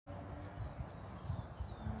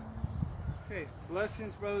Okay,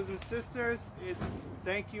 blessings, brothers and sisters.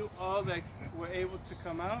 Thank you all that were able to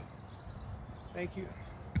come out. Thank you.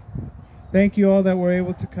 Thank you all that were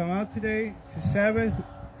able to come out today to Sabbath.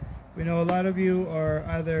 We know a lot of you are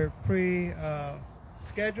either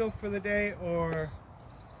scheduled for the day or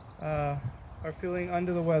are feeling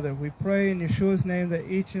under the weather. We pray in Yeshua's name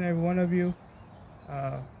that each and every one of you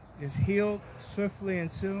is healed swiftly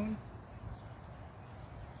and soon.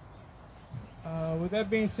 With that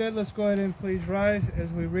being said, let's go ahead and please rise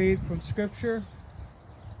as we read from Scripture.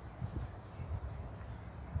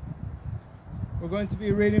 We're going to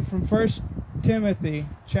be reading from 1 Timothy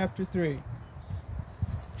chapter 3.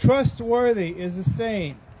 Trustworthy is the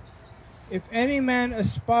saying, if any man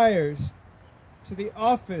aspires to the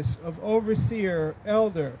office of overseer or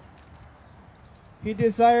elder, he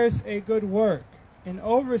desires a good work. An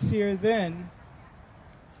overseer then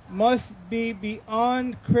must be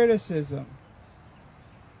beyond criticism,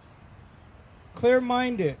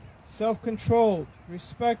 clear-minded, self-controlled,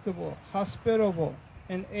 respectable, hospitable,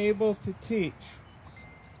 and able to teach,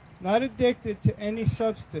 not addicted to any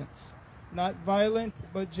substance, not violent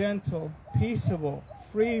but gentle, peaceable,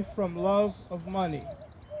 free from love of money,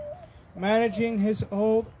 managing his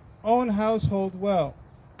own household well,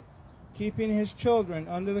 keeping his children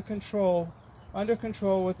under control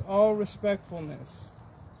with all respectfulness.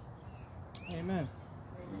 Amen.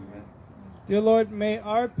 Amen. Dear Lord, may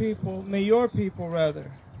your people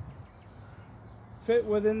fit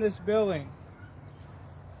within this building.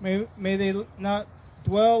 May they not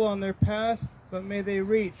dwell on their past, but may they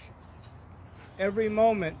reach every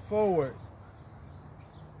moment forward,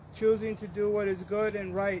 choosing to do what is good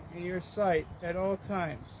and right in your sight at all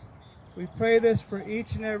times. We pray this for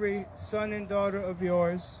each and every son and daughter of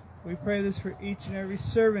yours. We pray this for each and every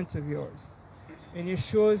servant of yours. In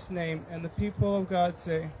Yeshua's name, and the people of God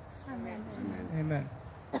say, Amen. Amen.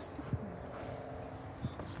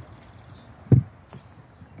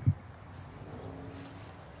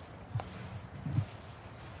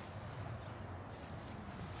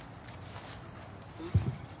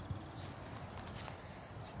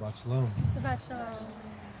 Shabbat Shalom. Shabbat Shalom.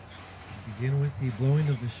 Begin with the blowing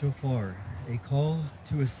of the shofar, a call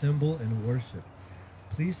to assemble and worship.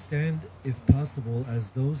 Please stand, if possible,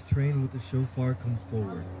 as those trained with the shofar come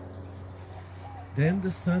forward. Then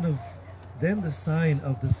the sign of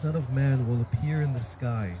the Son of Man will appear in the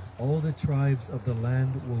sky. All the tribes of the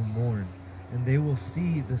land will mourn, and they will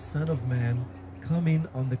see the Son of Man coming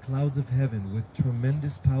on the clouds of heaven with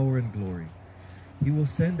tremendous power and glory. He will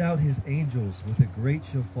send out his angels with a great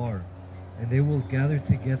shofar, and they will gather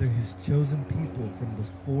together his chosen people from the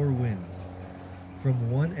four winds,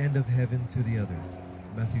 from one end of heaven to the other.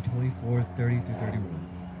 Matthew 24:30-31.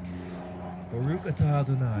 Baruch atah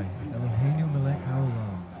Adonai, Eloheinu melech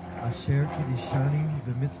haolam, asher kiddushani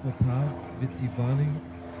b'mitzvotav v'tzivanu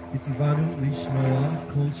lishmoa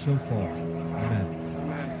kol shofar. Amen.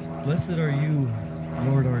 Blessed are you,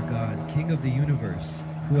 Lord our God, King of the universe,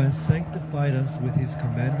 who has sanctified us with his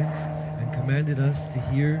commandments and commanded us to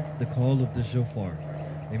hear the call of the shofar.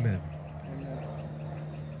 Amen.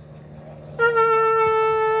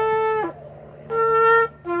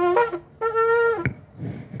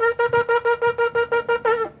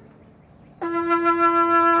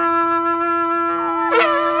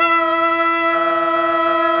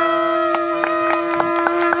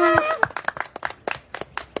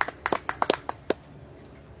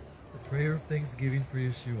 Thanksgiving for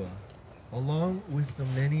Yeshua. Along with the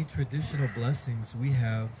many traditional blessings we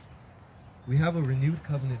have a renewed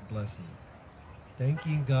covenant blessing,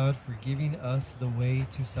 thanking God for giving us the way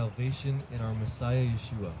to salvation in our Messiah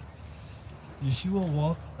Yeshua. Yeshua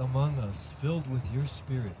walked among us filled with your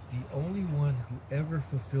Spirit, the only one who ever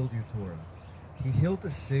fulfilled your Torah. He healed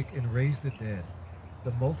the sick and raised the dead.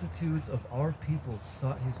 The multitudes of our people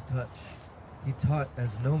sought his touch. He taught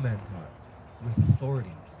as no man taught, with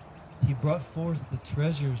authority. He brought forth the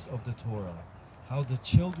treasures of the Torah, how the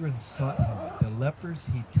children sought him, the lepers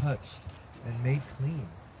he touched and made clean,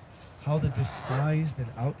 how the despised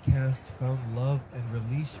and outcast found love and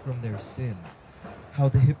release from their sin, how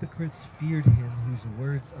the hypocrites feared him whose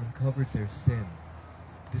words uncovered their sin,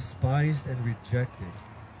 despised and rejected,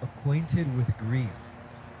 acquainted with grief.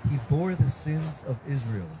 He bore the sins of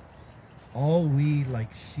Israel. All we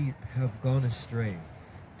like sheep have gone astray,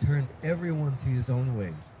 turned everyone to his own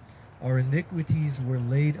way. Our iniquities were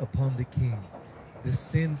laid upon the King, the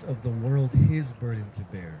sins of the world his burden to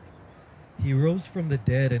bear. He rose from the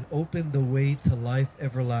dead and opened the way to life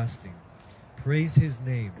everlasting. Praise his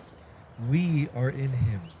name. We are in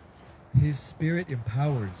him. His Spirit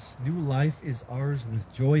empowers. New life is ours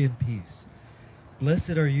with joy and peace.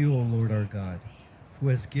 Blessed are you, O Lord our God, who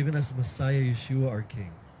has given us Messiah Yeshua our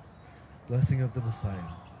King. Blessing of the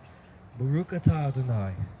Messiah. Baruch atah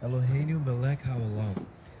Adonai, Eloheinu melech haolam,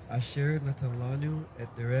 asher natan lanu et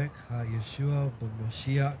derech ha-Yeshua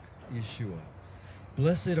b'Moshiach Yeshua.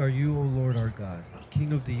 Blessed are you, O Lord our God,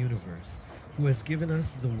 King of the universe, who has given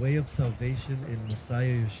us the way of salvation in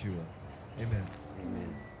Messiah Yeshua. Amen.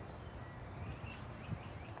 Amen.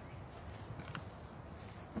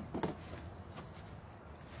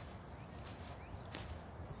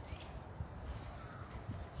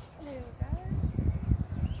 Hello guys.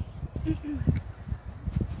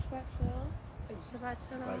 Shabbat shalom. Shabbat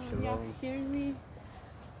shalom. Shabbat Y'all shalom. hearing me? Is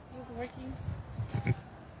it working?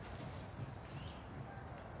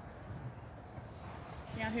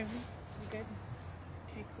 Y'all hear me? You good?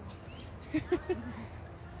 Okay, cool.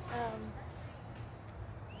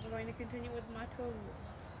 We're going to continue with Mato.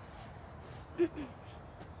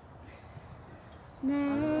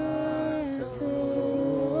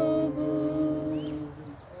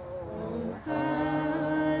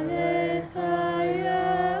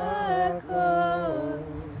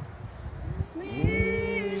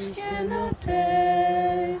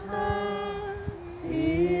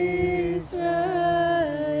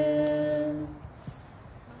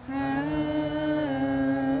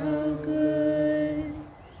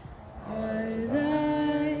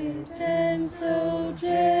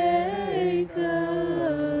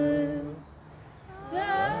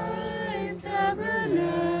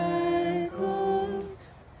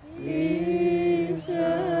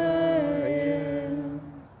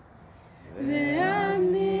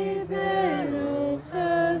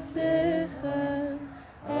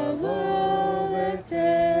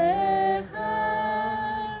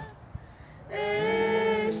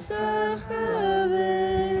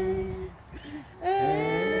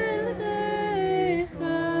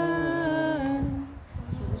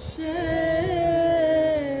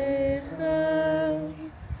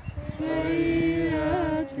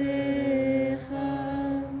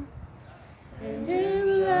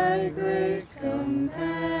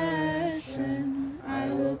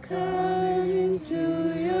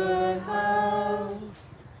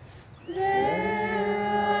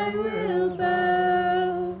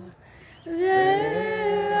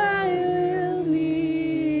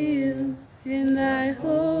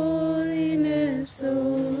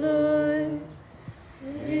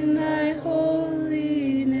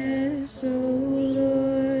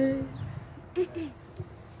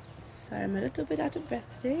 Sorry, I'm a little bit out of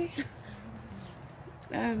breath today.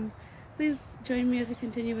 Please join me as we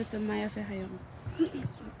continue with the Maya Fehayom.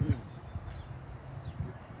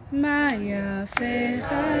 Maya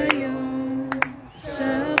Fehayom,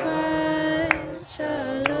 Shabbat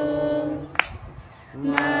Shalom.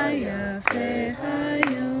 Maya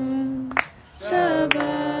Fehayom,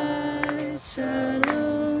 Shabbat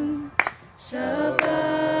Shalom.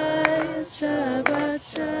 Shabbat, Shabbat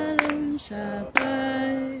Shalom,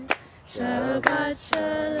 Shabbat. Shabbat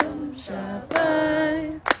Shalom,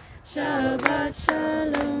 Shabbat. Shabbat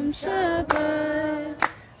Shalom, Shabbat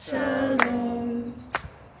Shalom.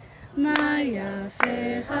 Maya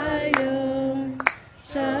Fehayom,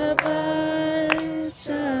 Shabbat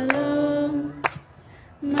Shalom.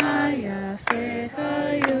 Maya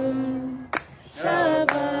Fehayom,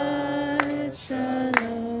 Shabbat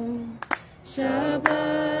Shalom.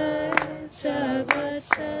 Shabbat, Shabbat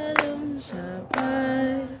Shalom,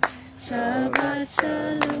 Shabbat. Shabbat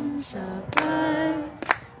Shalom, Shabbat.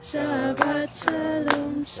 Shabbat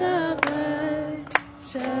Shalom, Shabbat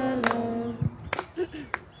Shalom.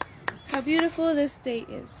 How beautiful this day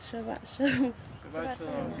is. Shabbat Shalom. Shabbat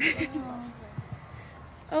shalom.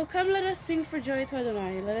 Oh, come, let us sing for joy to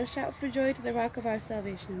Adonai. Let us shout for joy to the rock of our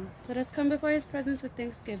salvation. Let us come before his presence with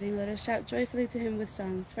thanksgiving. Let us shout joyfully to him with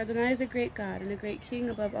songs. For Adonai is a great God and a great King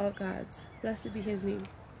above all gods. Blessed be his name.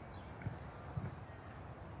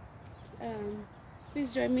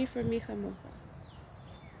 Please join me for Micha Mocha.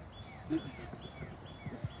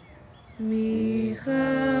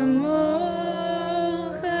 Micha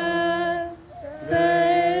Mocha,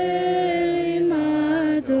 Ve'elim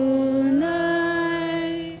Adonai.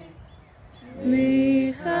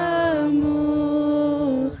 Micha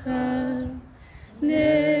Mocha,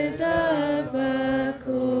 Neda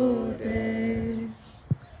B'Kodesh.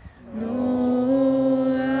 Noah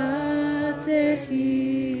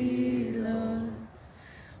Tehillah,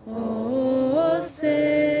 O Sefele,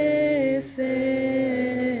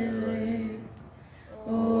 O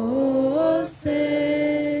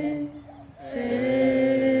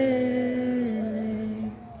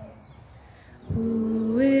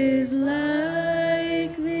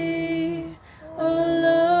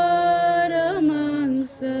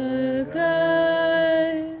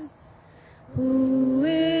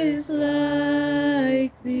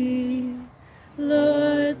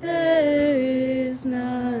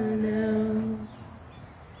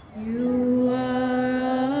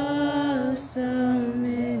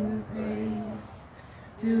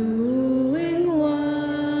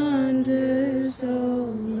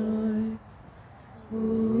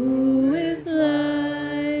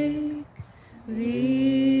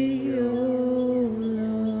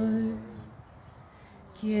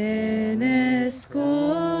 ¿Quién es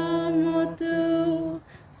como tú,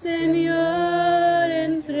 Señor,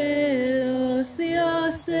 entre los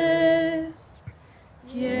dioses?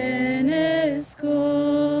 ¿Quién es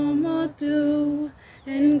como tú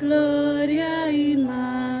en gloria y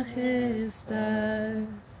majestad?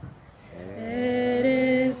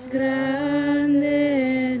 Eres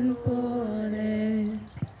grande en poder,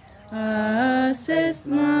 haces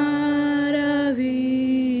maravillas.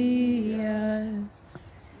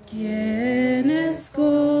 ¿Quién es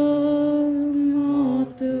como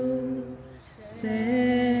tú,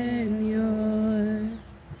 Señor?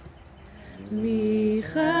 Mi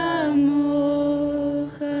Jamoja,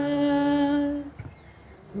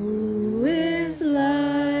 who is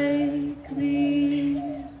like thee?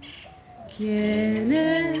 ¿Quién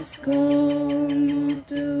es como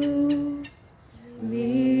tú,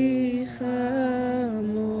 mi Jamoja?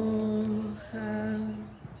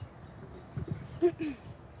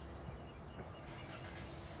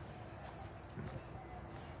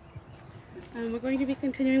 We're going to be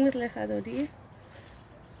continuing with Lecha Dodi.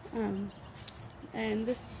 And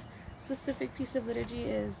this specific piece of liturgy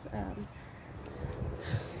is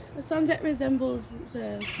a song that resembles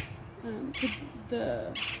the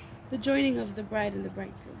joining of the bride and the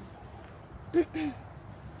bridegroom.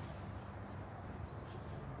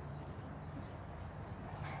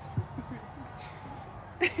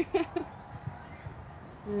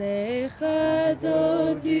 Lecha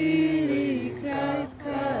Dodi likrat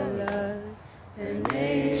kala,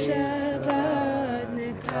 Pnei Shabbat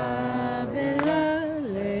nekabela.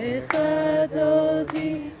 Lecha Dodi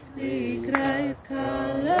likrat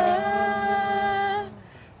kala,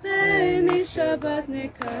 Pnei Shabbat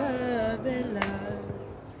nekabela.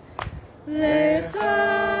 Lecha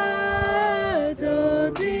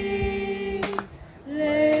Dodi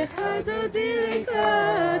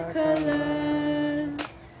likrat kala,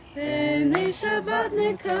 Pnei Shabbat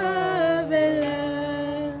nekabela.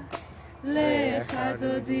 Lecha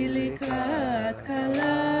Dodi likrat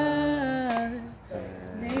kala,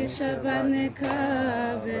 Pnei Shabbat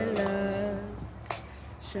nekabela.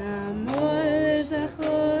 Shamol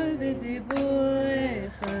zachor b'dibur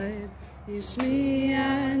echad,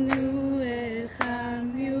 Yishmi'anu echad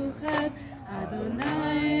miuchad,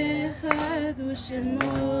 Adonai echad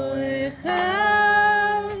u'shemo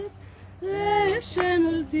echad, Le'shem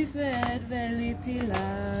ultifet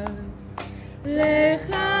ve'litilav.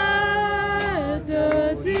 Lecha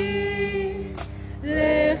Dodi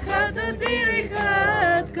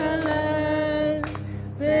likrat kala,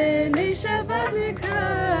 Pnei Shabbat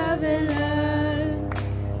nekabela.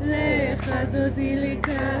 Lecha Dodi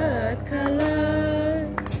likrat kala,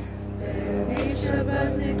 Pnei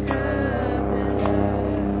Shabbat nekabela.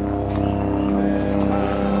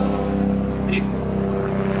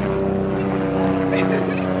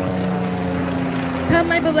 Come,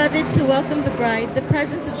 my beloved, to welcome the bride. The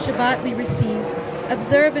presence of Shabbat we receive.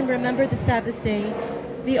 Observe and remember the Sabbath day.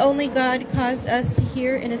 The only God caused us to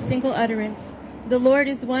hear in a single utterance. The Lord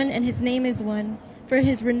is one and his name is one, for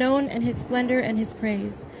his renown and his splendor and his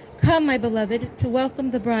praise. Come, my beloved, to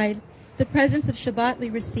welcome the bride. The presence of Shabbat we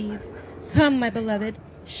receive. Come, my beloved,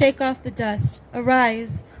 shake off the dust.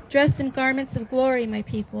 Arise, dressed in garments of glory, my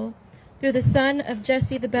people. Through the son of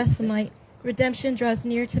Jesse the Bethlehemite, redemption draws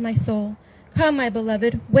near to my soul. Come, my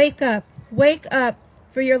beloved, wake up,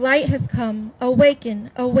 for your light has come.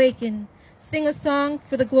 Awaken, awaken. Sing a song,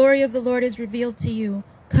 for the glory of the Lord is revealed to you.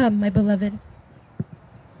 Come, my beloved.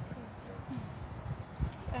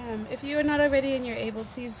 If you are not already and you're able,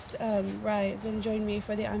 please rise and join me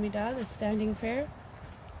for the Amidah, the standing prayer,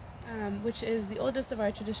 which is the oldest of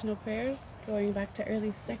our traditional prayers, going back to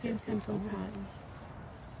early Second Temple times.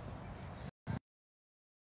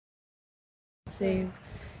 Save.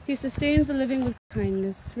 He sustains the living with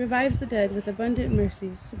kindness, revives the dead with abundant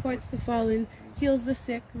mercy, supports the fallen, heals the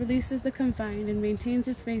sick, releases the confined, and maintains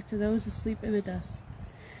his faith to those who sleep in the dust.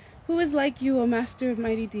 Who is like you, O Master of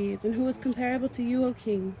mighty deeds, and who is comparable to you, O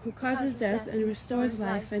King, who causes death and restores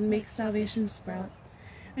life and makes salvation sprout?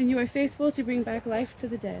 And you are faithful to bring back life to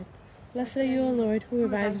the dead. Blessed are you, O Lord, who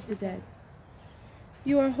revives the dead.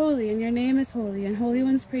 You are holy, and your name is holy, and holy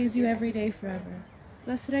ones praise you every day forever.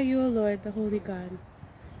 Blessed are you, O Lord, the holy God.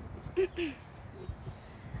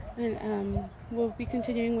 And we'll be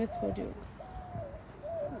continuing with Hodu.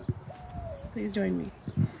 So please join me.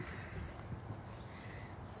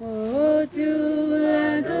 Hodu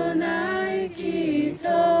Adonai ki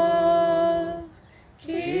tov,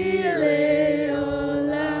 ki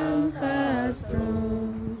le'olam chasdo.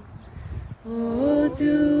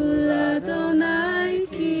 Hodu Adonai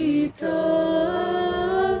ki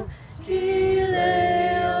tov, ki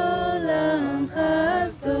le'olam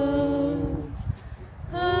chasdo.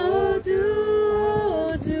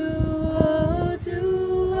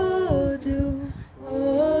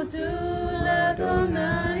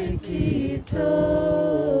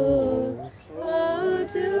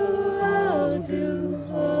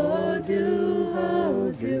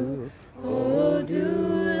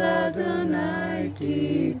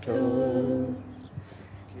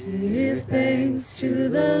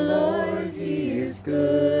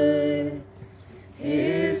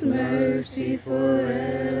 His mercy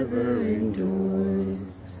forever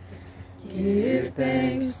endures. Give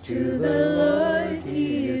thanks to the Lord,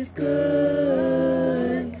 He is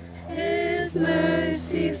good. His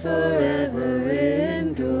mercy forever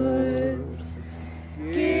endures.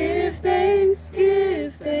 Give thanks,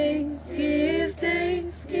 give thanks, give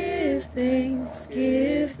thanks, give thanks,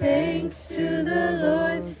 give thanks to the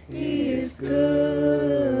Lord, He is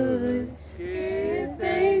good. Give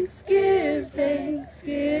thanks, give thanks,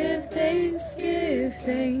 give thanks, give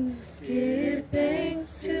thanks, give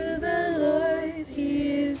thanks to the Lord, He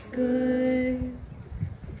is good.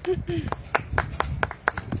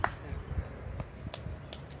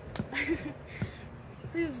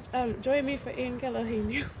 Please join me for Ein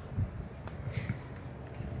Kelohenu.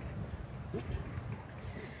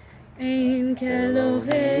 Ein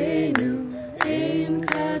Kelohenu, Ein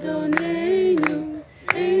Kadonenu,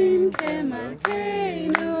 Ein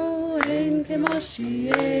Kemalkeinu, Ein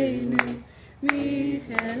Kemoshienu, Mi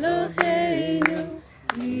Kelohenu,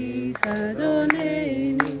 Mi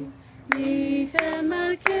Kadonenu, Mi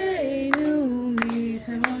Kemalkeinu, Mi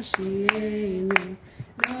Kemoshienu.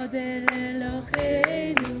 Nodel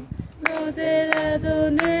Eloheinu, Nodel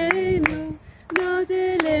Adonenu,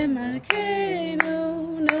 Nodel Malkeinu,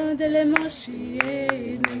 Nodel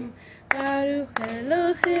Moshienu, Baruch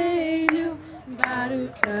Eloheinu,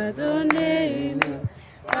 Baruch Adonenu,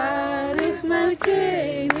 Baruch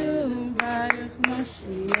Malkeinu, Baruch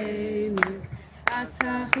Moshienu,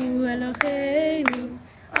 Atahu Eloheinu,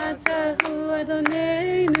 Atahu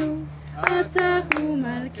Adonenu, Atahu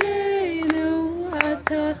Malkeinu,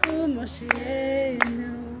 Atahu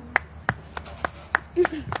Moshienu.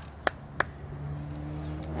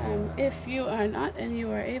 If you are not and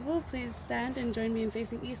you are able, please stand and join me in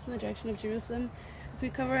facing east in the direction of Jerusalem as we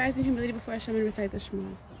cover our eyes in humility before Hashem and recite the Shema.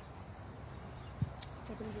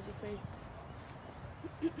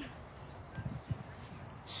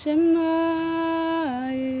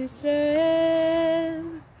 Shema Yisrael,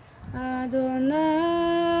 Adonai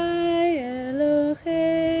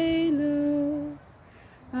Eloheinu,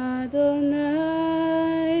 Adonai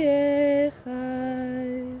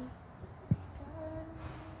Echad.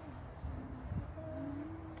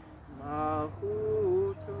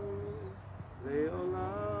 Mahuto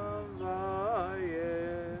leolam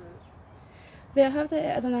vayeh. ואהבת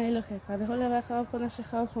אדוני אלוהיך בכל לבבך ובכל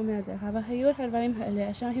נפשך ובכל מאודיך והיו הדברים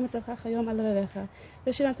האלה אשר היא מצווך היום על לבביך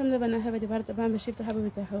ושילמתם לבניך ודיברת בם בשבתך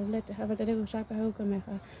בביתך ובלתך ותדג ושקך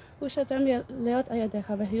וקומך ושלתם להיות על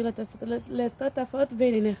ידיך והיו לטוטפות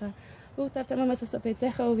בעיניך וכתבתם במשושות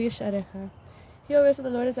ביתך ובישעריך. Hear us, the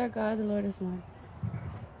Lord is our God, the Lord is one.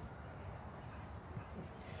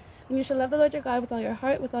 And you shall love the Lord your God with all your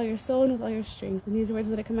heart, with all your soul, and with all your strength. And these words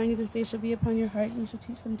that I command you this day shall be upon your heart, and you shall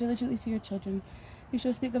teach them diligently to your children. You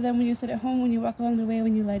shall speak of them when you sit at home, when you walk along the way,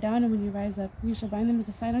 when you lie down, and when you rise up. And you shall bind them as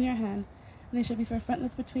a sign on your hand, and they shall be for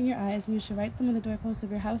frontlets between your eyes, and you shall write them on the doorposts of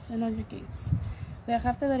your house and on your gates.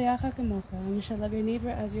 And you shall love your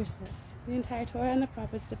neighbor as yourself. The entire Torah and the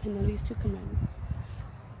prophets depend on these two commandments.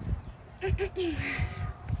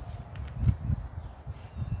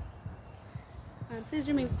 Please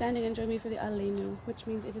remain standing and join me for the Aleinu, which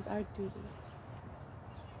means it is our duty.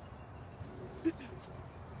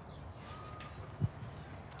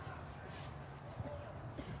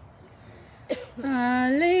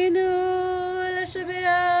 Aleinu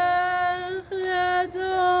l'shabeach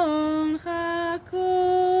l'adon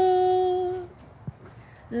chakol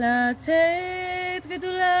לתת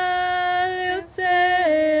גדולה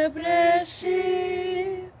ליוצא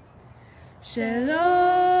בראשית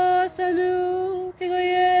שלא שנוא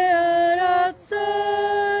כגויי ארצות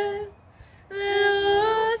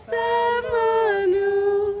ולא שמנו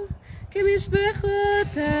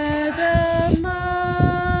כמשפחות אדמה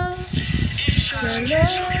שלא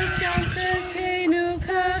שם חלקנו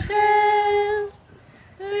ככם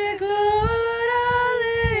וגורלנו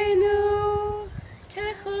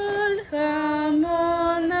ככל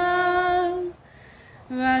חמונם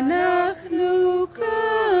ואנחנו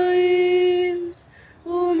קוראים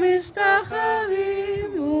ומשתחווים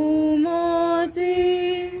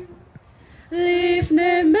ומודים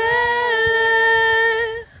לפני מלך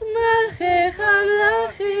מלכי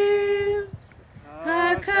המלכים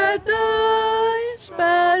הקדוש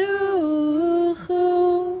ברוך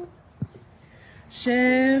הוא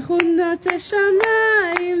שכונת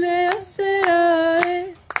השמיים ויוסר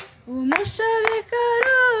הארץ ומושב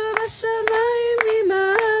קרוב השמיים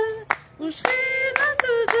ממעל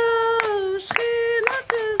ושכינתו זו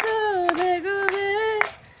בגובה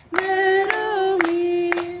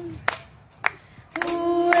מרומים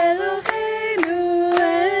הוא אלוהינו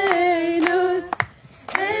עלינו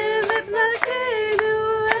אמת מלכנו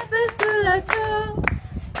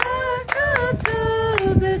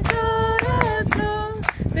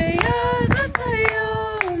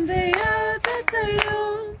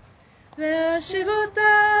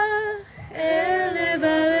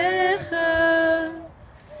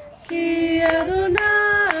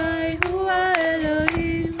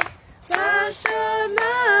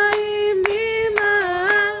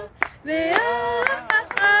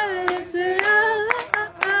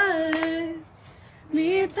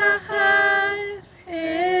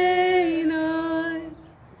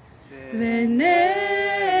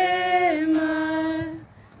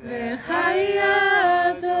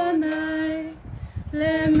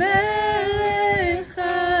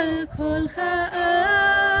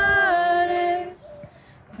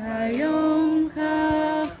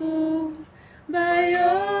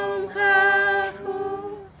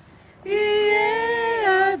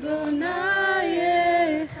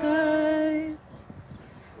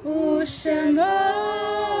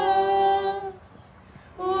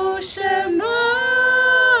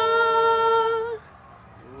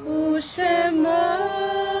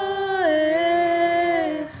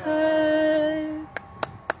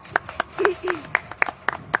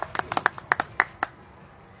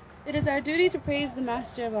our duty to praise the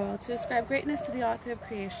Master of all, to ascribe greatness to the author of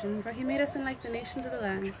creation, for he made us unlike the nations of the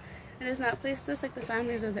lands, and has not placed us like the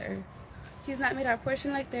families of the earth. He has not made our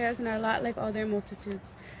portion like theirs, and our lot like all their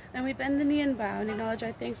multitudes. And we bend the knee and bow, and acknowledge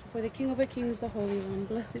our thanks before the King over kings, the Holy One.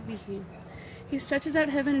 Blessed be he. He stretches out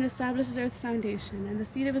heaven and establishes earth's foundation, and the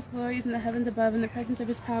seat of his glory is in the heavens above, and the presence of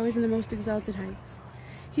his power is in the most exalted heights.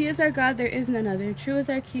 He is our God, there is none other. True is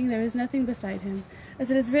our King, there is nothing beside him. As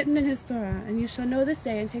it is written in his Torah, and you shall know this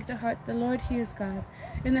day, and take to heart, the Lord, he is God.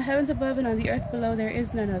 In the heavens above and on the earth below there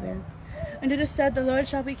is none other. And it is said, the Lord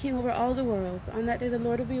shall be king over all the world. On that day the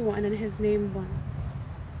Lord will be one, and his name one.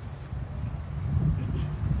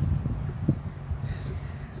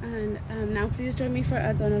 And now please join me for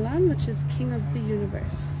Adon Olam, which is King of the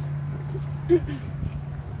Universe.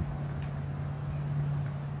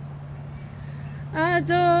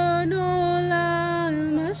 Adon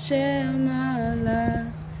Olam Asher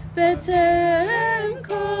Malach B'terem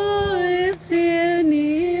kol Yitzir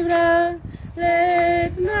Nivra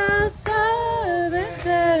Let Nasa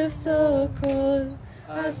V'chefso kol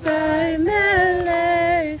Asai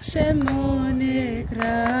Melech Shemo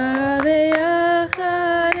Nikra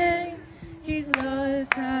V'yacharei Kiglol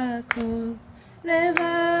Takol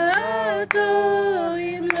Levado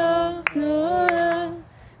Yimloch Noah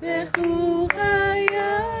V'chu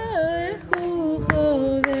Chaya V'chu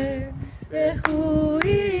Choveh V'chu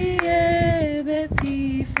Yeh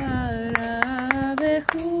B'tifara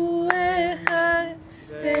V'chu Echad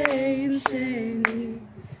Ve'im Sheni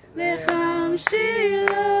V'cham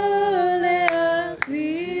Shilo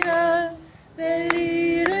Le'achvira Ve'li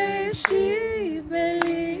Reshit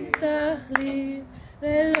Ve'li Tachlit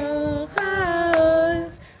Ve'lo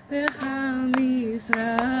Chaos V'cham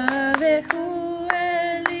Yisra V'chu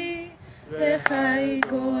Eli V'chai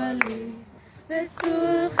Goali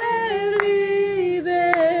V'tzur Chevri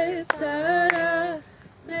B'tzara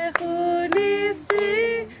V'chu Nisi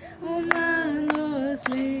Umanos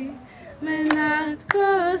Li Menat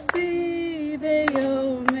Kosi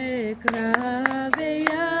V'yom Ekra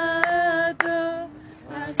V'yado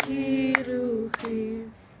Akiruchi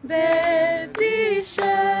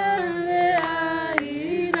B'tisha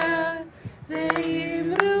V'ayina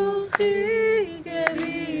V'imruchi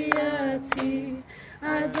Geviyati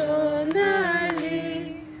Adonai Li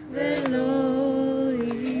V'lo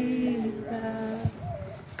Yida.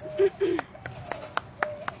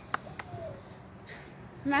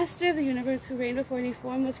 Master of the universe, who reigned before any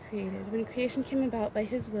form was created, when creation came about by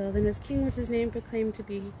his will, and as king was his name proclaimed to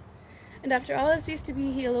be. And after all has ceased to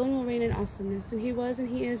be, he alone will reign in awesomeness, and he was, and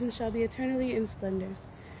he is, and shall be eternally in splendor.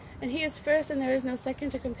 And he is first, and there is no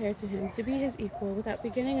second to compare to him, to be his equal, without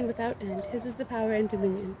beginning and without end. His is the power and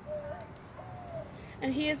dominion.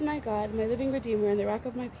 And he is my God, my living Redeemer, and the rock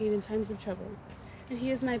of my pain in times of trouble. And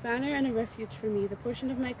he is my banner and a refuge for me, the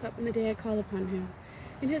portion of my cup in the day I call upon him.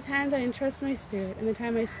 In his hands I entrust my spirit, in the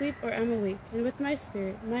time I sleep or am awake, and with my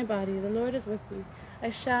spirit, my body, the Lord is with me.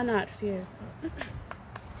 I shall not fear.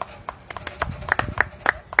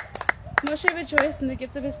 Moshe rejoiced in the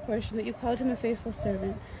gift of his portion, that you called him a faithful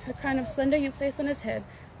servant. A crown of splendor you placed on his head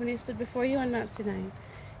when he stood before you on Mount Sinai.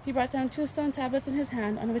 He brought down 2 stone tablets in his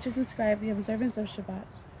hand, on which is inscribed the observance of Shabbat.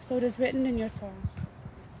 So it is written in your Torah.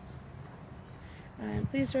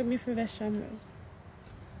 Please join me for Veshamru.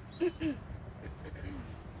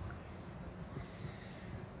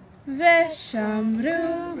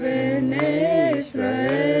 Veshamru b'nei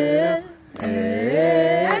Israel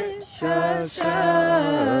et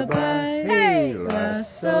ha-Shabbat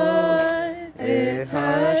לעשות את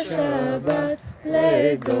השבת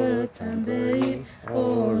לדורותם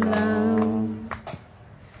בעולם.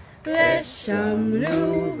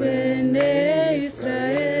 ושמרו בני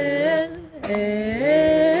ישראל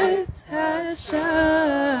את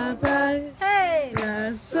השבת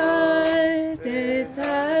לעשות את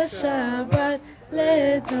השבת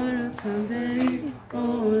לדורותם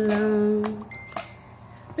בעולם.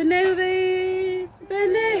 בני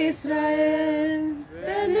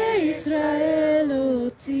ישראל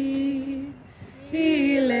אותי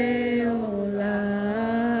היא לעולם.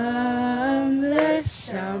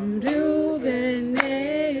 לשמרו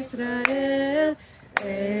בני ישראל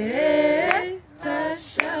את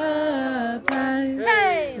השבת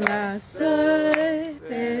לעשות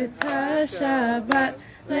את השבת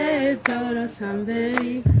לדורותם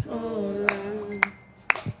בעולם.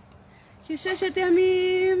 כי 6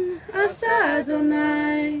 ימים עשה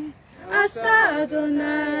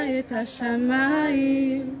אדוני את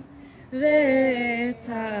השמיים ואת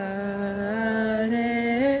הארץ.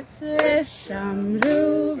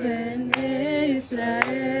 ושמרו בני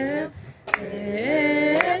ישראל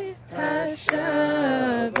את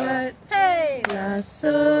השבת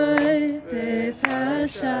לעשות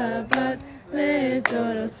לשבת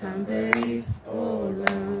לדורותם ברית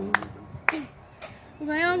עולם.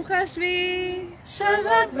 וביום חשבי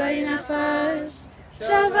שבת וינפש,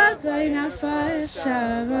 שבת וינפש,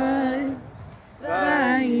 שבת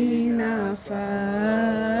וינפש,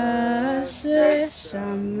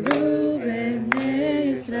 ושמרו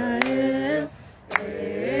בני ישראל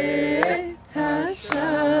את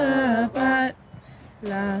השבת,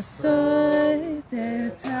 לעשות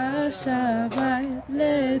את השבת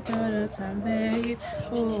לדורותם ברית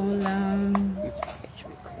עולם.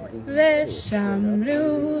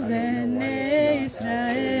 ושמרו בני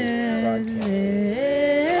ישראל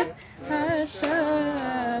את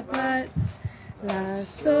השבת,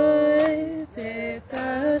 לעשות את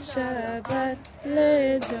השבת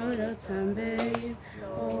לדורותם ברית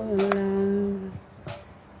עולם.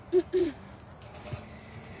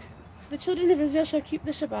 The children of Israel shall keep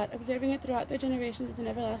the Shabbat, observing it throughout their generations as an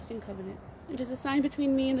everlasting covenant. It is a sign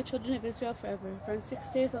between me and the children of Israel forever. For in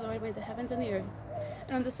 6 days the Lord made the heavens and the earth,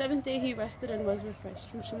 and on the 7th day he rested and was refreshed.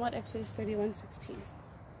 From Shemot, Exodus 31:16.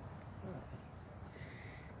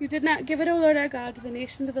 You did not give it, O Lord our God, to the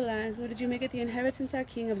nations of the lands, nor did you make it the inheritance, our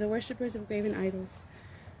King, of the worshippers of graven idols.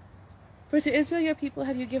 For to Israel your people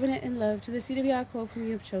have you given it in love, to the seed of Yaakov whom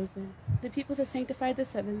you have chosen. The people have sanctified the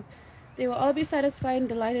 7th. They will all be satisfied and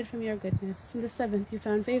delighted from your goodness. In the 7th you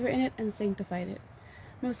found favor in it and sanctified it.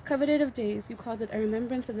 Most coveted of days, you called it a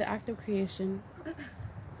remembrance of the act of creation.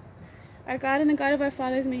 Our God and the God of our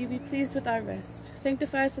fathers, may you be pleased with our rest.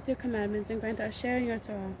 Sanctify us with your commandments and grant our share in your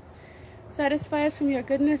Torah. Satisfy us from your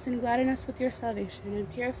goodness and gladden us with your salvation,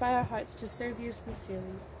 and purify our hearts to serve you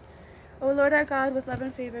sincerely. O Lord our God, with love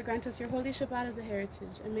and favor, grant us your holy Shabbat as a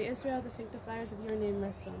heritage, and may Israel, the sanctifiers of your name,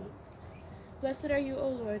 rest on it. Blessed are you, O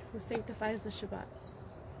Lord, who sanctifies the Shabbat.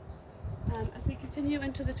 As we continue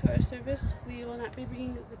into the Torah service, we will not be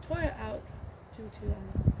bringing the Torah out due to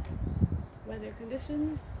weather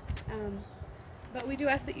conditions, but we do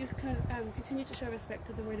ask that you continue to show respect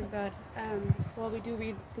to the Word of God while we do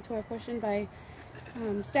read the Torah portion by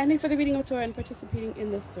standing for the reading of Torah and participating in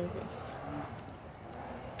this service.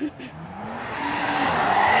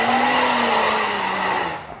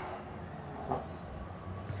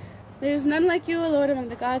 There is none like you, O Lord, among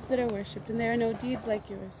the gods that are worshipped, and there are no deeds like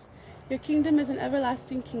yours. Your kingdom is an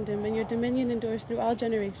everlasting kingdom, and your dominion endures through all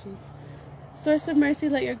generations. Source of mercy,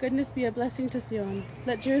 let your goodness be a blessing to Zion.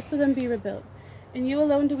 Let Jerusalem be rebuilt. In you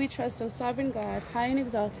alone do we trust, O sovereign God, high and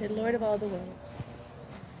exalted, Lord of all the worlds.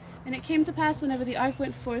 And it came to pass, whenever the ark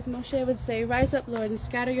went forth, Moshe would say, Rise up, Lord, and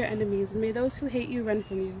scatter your enemies, and may those who hate you run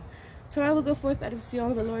from you. Torah will go forth out of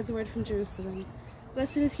Zion, the Lord's word from Jerusalem.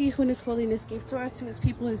 Blessed is he who in his holiness gave Torah to his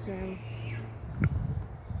people Israel.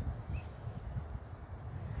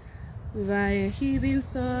 Vayehi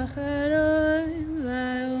b'msor Aharon,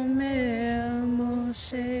 vayomer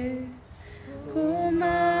Moshe,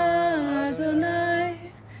 Kuma Adonai,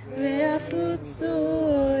 ve'afutzu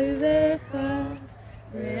oivecha,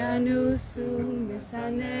 ve'anusu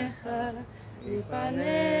mesanecha,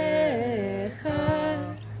 mipanecha,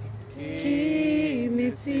 ki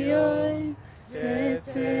mitzion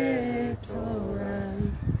תצא תורה,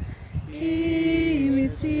 כי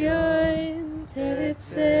מציון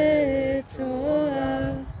תצא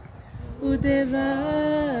תורה,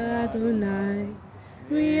 ודבר אדוני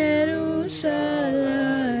מירושלים,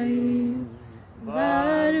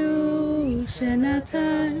 ברוך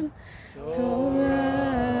שנתן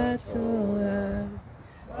תורה תורה,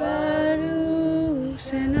 ברוך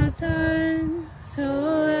שנתן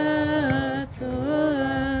תורה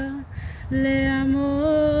תורה,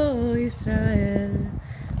 לעמו ישראל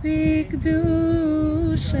בקדושתו.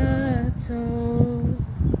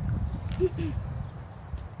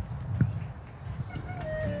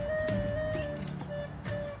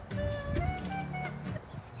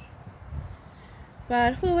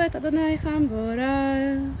 ברכו את אדוני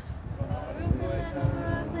חמבורך,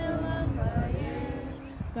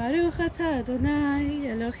 ברוך אתה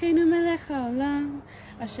אדוני אלוהינו מלך העולם,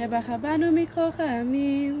 אשר בחר בנו מכוח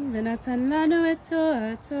העמים ונתן לנו את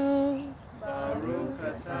תורתו. ברוך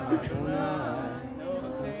אתה אדוני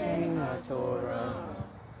נותן התורה.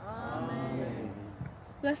 Amen.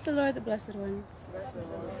 Bless the Lord, the Blessed One.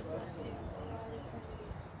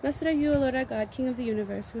 Blessed are you, O Lord our God, King of the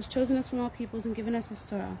universe, who has chosen us from all peoples and given us his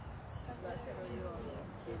Torah.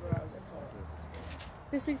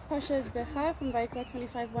 This week's Pasha is Boker from Vayikra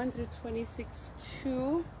 25:1 through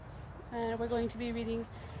 26:2. And we're going to be reading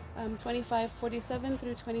 25:47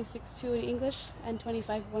 through 26:2 in English and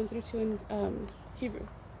 25:1 through 2 in Hebrew.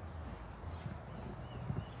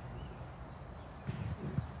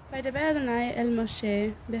 וידבר אדוני אל משה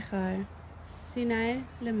בחר סיני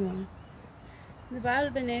לאמור, דבר אל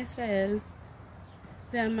בני ישראל,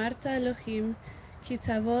 ואמרת אלוהים, כי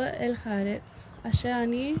תבוא אל הארץ, אשר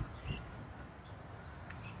אני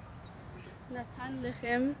נתן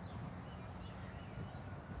לכם,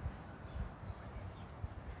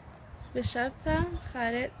 ושבת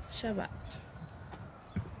הארץ שבת.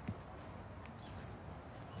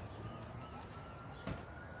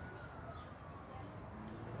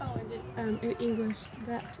 Oh, and in English,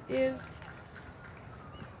 that is...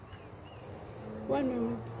 One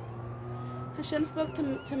moment. Hashem spoke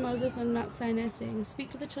to Moses on Mount Sinai, saying, Speak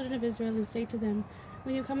to the children of Israel and say to them,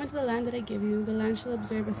 When you come into the land that I give you, the land shall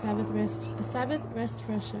observe a Sabbath rest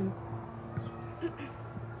for Hashem.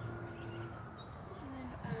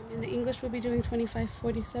 In the English, we'll be doing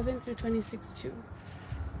 25:47 through 26:2.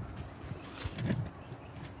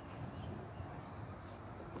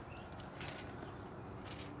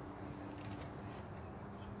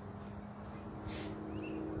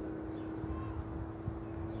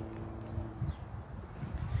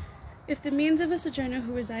 If the means of a sojourner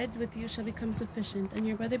who resides with you shall become sufficient, and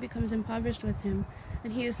your brother becomes impoverished with him,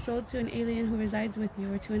 and he is sold to an alien who resides with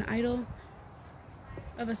you, or to an idol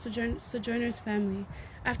of a sojourner's family,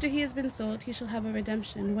 after he has been sold, he shall have a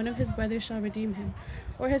redemption. One of his brothers shall redeem him,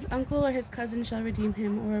 or his uncle or his cousin shall redeem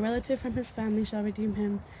him, or a relative from his family shall redeem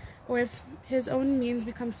him, or if his own means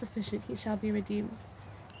become sufficient, he shall be redeemed.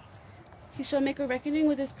 He shall make a reckoning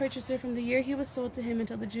with his purchaser from the year he was sold to him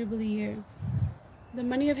until the Jubilee year. The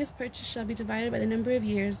money of his purchase shall be divided by the number of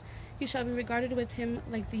years. He shall be regarded with him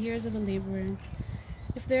like the years of a laborer.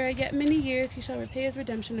 If there are yet many years, he shall repay his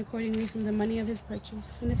redemption accordingly from the money of his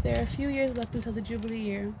purchase. And if there are few years left until the Jubilee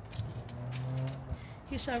year,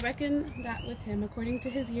 he shall reckon that with him. According to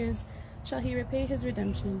his years shall he repay his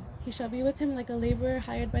redemption. He shall be with him like a laborer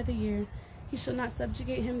hired by the year. He shall not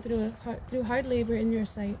subjugate him through hard labor in your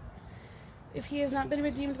sight. If he has not been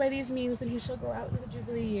redeemed by these means, then he shall go out in the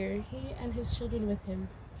Jubilee year, he and his children with him.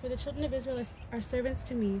 For the children of Israel are servants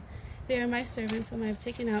to me. They are my servants whom I have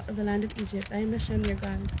taken out of the land of Egypt. I am Hashem your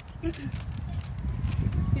God.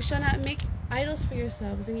 You shall not make idols for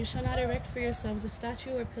yourselves, and you shall not erect for yourselves a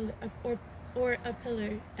statue or a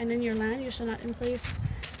pillar. And in your land you shall not emplace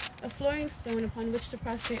a flooring stone upon which to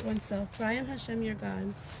prostrate oneself. For I am Hashem your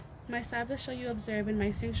God. My Sabbath shall you observe, and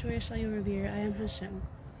my sanctuary shall you revere. I am Hashem.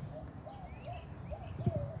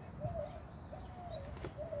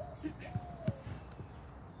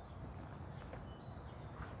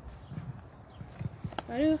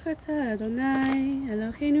 ברוך אתה אדוני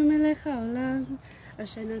אלוהינו מלך העולם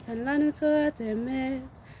אשר נתן לנו תורת אמת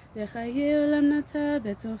וחיי עולם נטע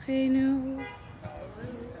בתוכנו.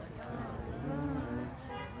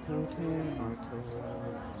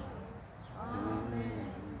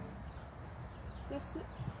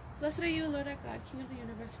 Blessed are you, Lord our God, King of the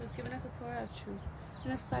universe, who has given us a Torah of truth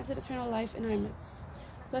and has planted eternal life in our midst.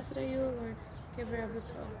 Blessed are you, Lord, giver of the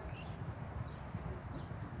Torah.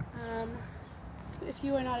 If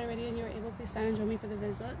you are not already and you are able, please stand and join me for the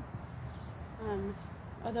vizot.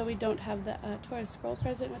 Although we don't have the Torah scroll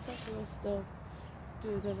present with us, we will still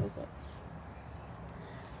do the vizot.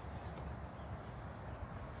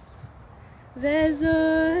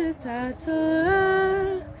 Vizot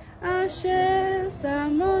HaTorah asher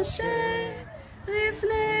sam Moshe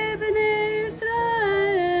lifnei bnei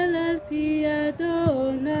Israel al pi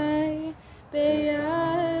Adonai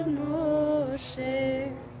beyad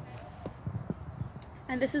Moshe.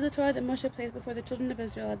 And this is the Torah that Moshe placed before the children of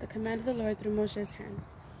Israel at the command of the Lord through Moshe's hand.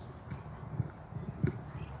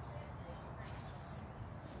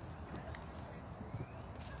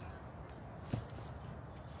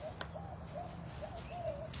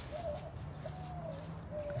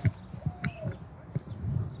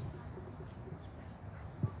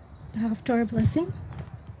 The Haftorah blessing.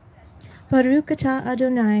 Baruch atah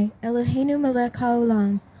Adonai Eloheinu melech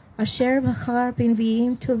haolam asher bachar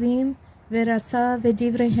b'nviim tovim v'ratza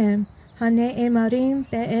v'divrehem hane'emarim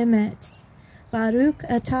be'emet. Baruch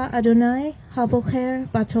atah Adonai habocher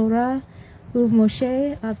b'Torah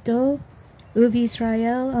uv-Moshe avdo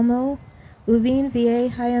uv-Yisrael amo uvin v'yeh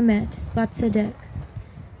hayamet b'tzedek.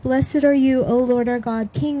 Blessed are you, O Lord our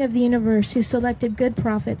God, King of the universe, who selected good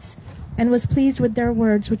prophets and was pleased with their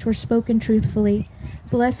words which were spoken truthfully.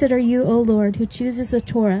 Blessed are you, O Lord, who chooses the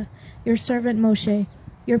Torah, your servant Moshe,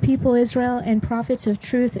 your people Israel, and prophets of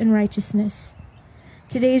truth and righteousness.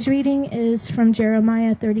 Today's reading is from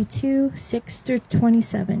Jeremiah 32, 6 through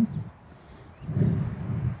 27.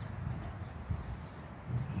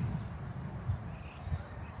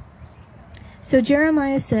 So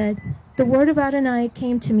Jeremiah said, The word of Adonai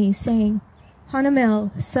came to me, saying,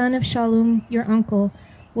 Hanamel, son of Shallum, your uncle,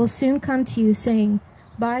 will soon come to you, saying,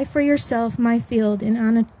 Buy for yourself my field in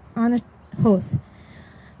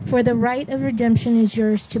for the right of redemption is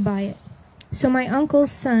yours to buy it. So my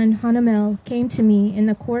uncle's son Hanamel came to me in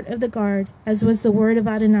the court of the guard, as was the word of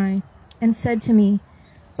Adonai, and said to me,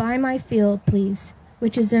 Buy my field, please,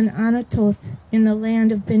 which is in Anatoth in the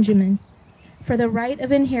land of Benjamin. For the right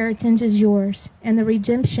of inheritance is yours, and the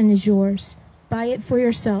redemption is yours. Buy it for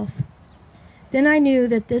yourself. Then I knew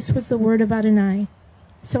that this was the word of Adonai.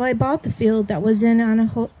 So I bought the field that was in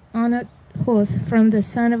Anatoth from the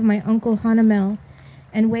son of my uncle Hanamel,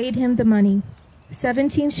 and weighed him the money,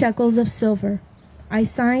 17 shekels of silver. I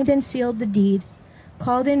signed and sealed the deed,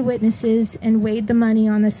 called in witnesses, and weighed the money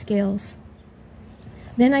on the scales.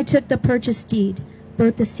 Then I took the purchase deed,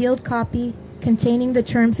 both the sealed copy containing the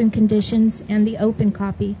terms and conditions and the open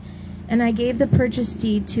copy, and I gave the purchase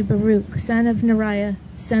deed to Baruch, son of Neriah,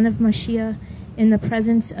 son of Mashiach, in the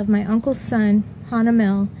presence of my uncle's son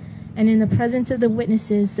Hanamel, and in the presence of the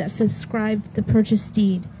witnesses that subscribed the purchase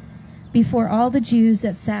deed, before all the Jews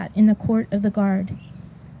that sat in the court of the guard.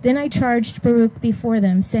 Then I charged Baruch before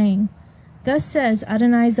them, saying, Thus says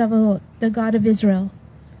Adonai Zavaot, the God of Israel,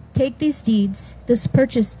 Take these deeds, this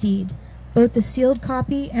purchase deed, both the sealed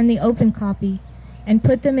copy and the open copy, and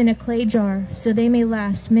put them in a clay jar, so they may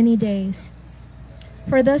last many days.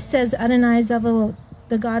 For thus says Adonai Zavaot,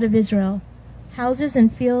 the God of Israel, Houses and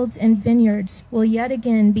fields and vineyards will yet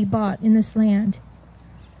again be bought in this land.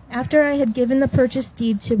 After I had given the purchase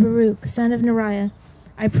deed to Baruch, son of Neriah,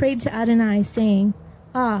 I prayed to Adonai, saying,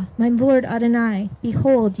 Ah, my Lord Adonai,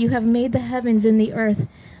 behold, you have made the heavens and the earth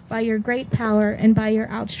by your great power and by your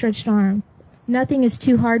outstretched arm. Nothing is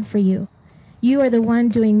too hard for you. You are the one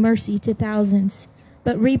doing mercy to thousands,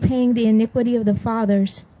 but repaying the iniquity of the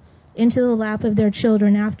fathers into the lap of their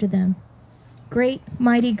children after them. Great,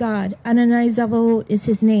 mighty God, Adonai Zavaot is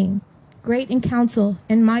his name, great in counsel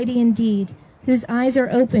and mighty in deed, whose eyes are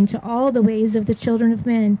open to all the ways of the children of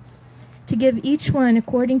men, to give each one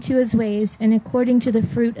according to his ways and according to the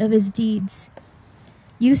fruit of his deeds.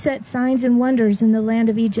 You set signs and wonders in the land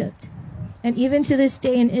of Egypt, and even to this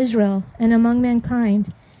day in Israel and among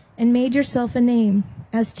mankind, and made yourself a name,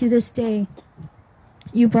 as to this day.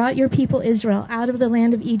 You brought your people Israel out of the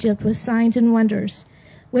land of Egypt with signs and wonders,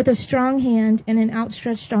 with a strong hand and an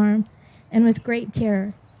outstretched arm, and with great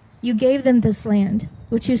terror. You gave them this land,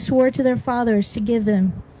 which you swore to their fathers to give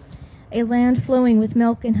them, a land flowing with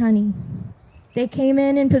milk and honey. They came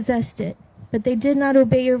in and possessed it, but they did not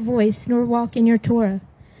obey your voice nor walk in your Torah.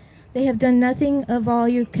 They have done nothing of all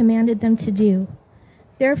you commanded them to do.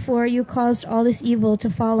 Therefore you caused all this evil to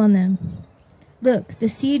fall on them. Look, the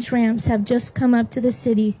siege ramps have just come up to the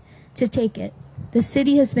city to take it. The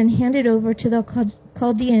city has been handed over to the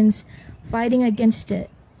Chaldeans fighting against it,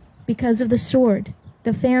 because of the sword,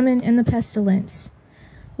 the famine, and the pestilence.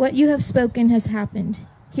 What you have spoken has happened.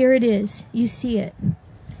 Here it is, you see it.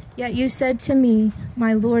 Yet you said to me,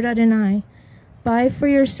 my Lord Adonai, Buy for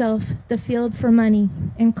yourself the field for money,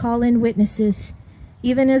 and call in witnesses,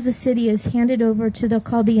 even as the city is handed over to the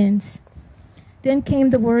Chaldeans. Then came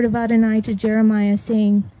the word of Adonai to Jeremiah,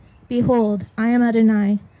 saying, Behold, I am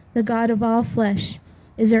Adonai, the God of all flesh.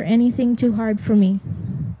 Is there anything too hard for me?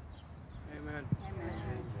 Amen.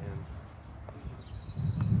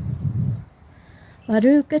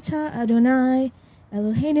 Baruch atah Adonai,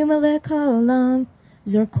 Eloheinu melech haolam,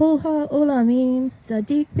 zor kol ha'olamim,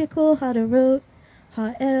 zadik b'kol hadarot,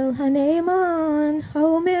 ha'el ha'ne'eman,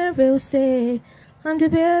 ha'omer ve'oseh,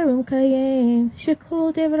 ha'medaber u'mekayem,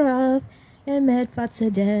 shekol devarav, emet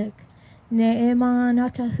v'tzedek. Ne'eman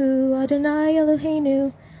atahu Adonai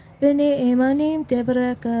Eloheinu, v'ne'emanim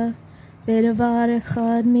devarecha, v'devar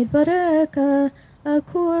echad midvarecha,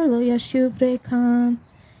 akor lo yashuv rekam.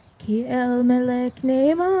 Ki el melech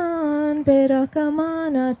ne'eman,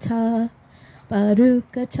 berakaman atah,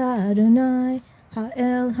 Baruch atah Adonai,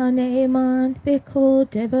 ha'el ha'ne'eman, b'kol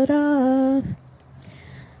devarav.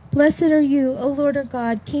 Blessed are you, O Lord our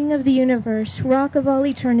God, King of the universe, Rock of all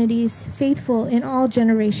eternities, faithful in all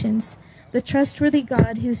generations, the trustworthy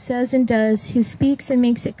God who says and does, who speaks and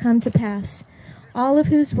makes it come to pass, all of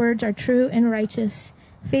whose words are true and righteous.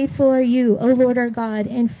 Faithful are you, O Lord our God,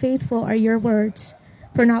 and faithful are your words.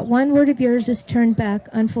 For not one word of yours is turned back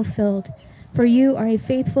unfulfilled. For you are a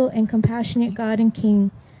faithful and compassionate God and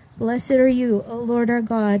King. Blessed are you, O Lord our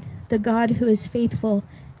God, the God who is faithful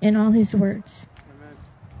in all his words.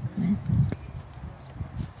 Amen.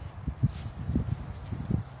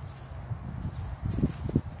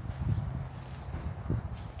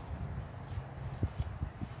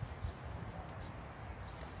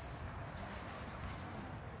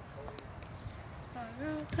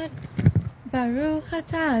 Baruch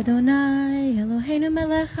atah Adonai Eloheinu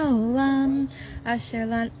melech haolam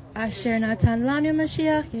asher natan lanu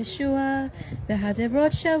Mashiach Yeshua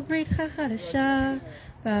v'hadebrot shel brit chadasha.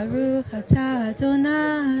 Baruch atah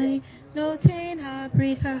Adonai noten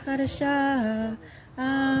habrit chadasha.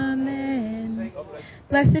 Amen.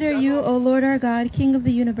 Blessed are you, O Lord our God, King of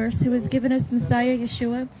the universe, who has given us Messiah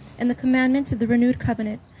Yeshua and the commandments of the renewed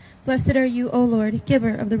covenant. Blessed are you, O Lord,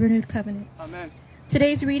 giver of the renewed covenant. Amen.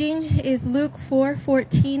 Today's reading is Luke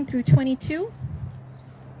 4:14 through 22.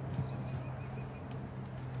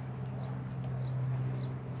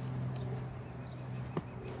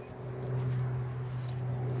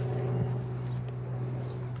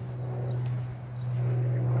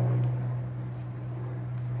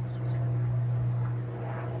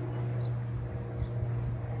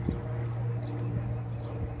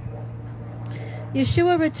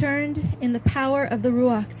 Yeshua returned in the power of the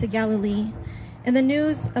Ruach to Galilee, and the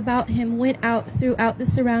news about him went out throughout the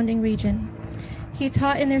surrounding region. He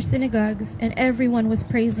taught in their synagogues, and everyone was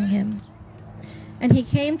praising him. And he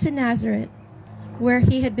came to Nazareth, where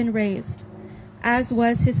he had been raised. As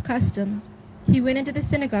was his custom, he went into the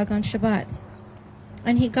synagogue on Shabbat,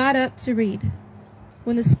 and he got up to read.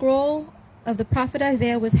 When the scroll of the prophet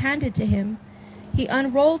Isaiah was handed to him, he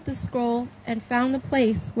unrolled the scroll and found the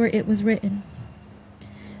place where it was written,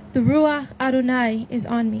 "The Ruach Adonai is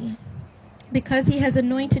on me, because he has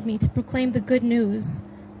anointed me to proclaim the good news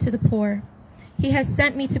to the poor. He has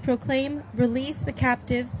sent me to proclaim, release the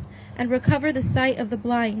captives, and recover the sight of the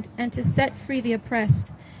blind, and to set free the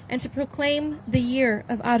oppressed, and to proclaim the year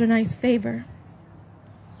of Adonai's favor."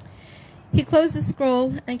 He closed the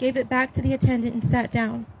scroll and gave it back to the attendant and sat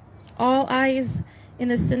down. All eyes in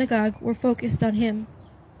the synagogue were focused on him.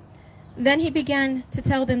 Then he began to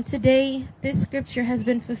tell them, "Today this scripture has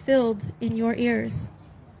been fulfilled in your ears."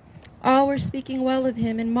 All were speaking well of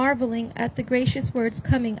him and marveling at the gracious words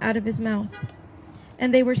coming out of his mouth.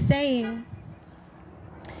 And they were saying,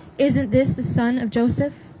 "Isn't this the son of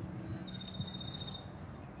Joseph?"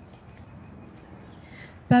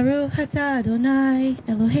 Baruch atah Adonai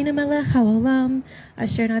Eloheinu melech haolam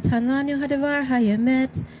asher natan lanu hadavar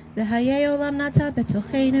hayemet v'hayei olam nata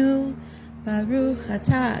betochenu. Baruch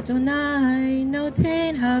atah Adonai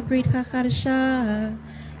noten habrit chadasha.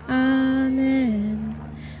 Amen.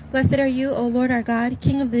 Blessed are you, O Lord our God,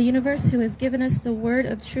 King of the universe, who has given us the word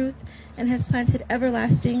of truth and has planted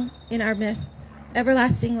everlasting life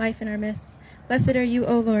in our midst. Blessed are you,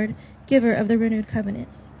 O Lord, giver of the renewed covenant.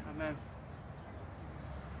 Amen.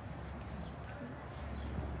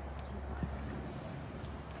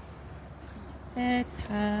 Et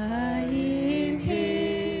haim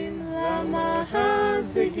him lama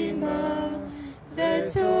hazikima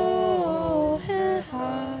veto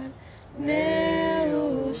hehad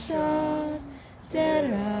meushad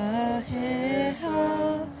deraheha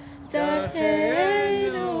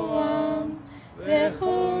darheinu am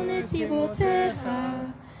vechol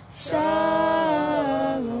netivoteha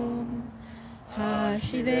shalom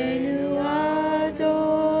hashivenu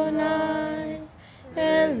Adonai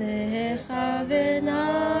elecha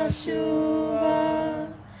v'nashuva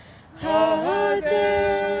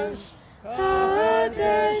hadesh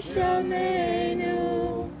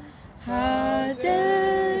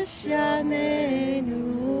yamenu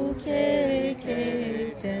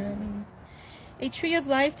kekedem. A tree of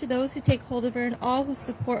life to those who take hold of her, and all who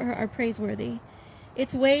support her are praiseworthy.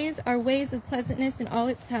 Its ways are ways of pleasantness, and all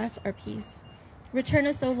its paths are peace. Return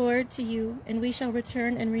us, O Lord, to you, and we shall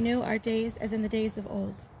return and renew our days as in the days of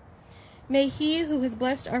old. May he who has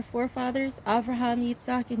blessed our forefathers, Abraham,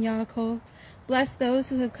 Yitzhak, and Yaakov, bless those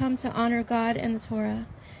who have come to honor God and the Torah.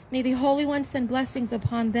 May the Holy One send blessings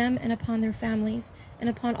upon them and upon their families, and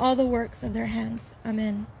upon all the works of their hands.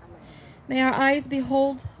 Amen. May our eyes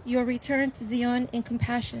behold your return to Zion in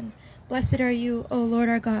compassion. Blessed are you, O Lord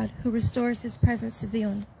our God, who restores his presence to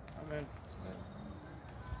Zion. Amen.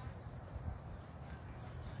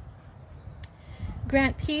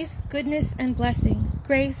 Grant peace, goodness, and blessing,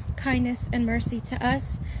 grace, kindness, and mercy to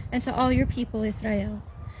us and to all your people, Israel.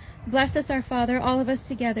 Bless us, our Father, all of us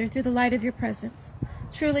together, through the light of your presence.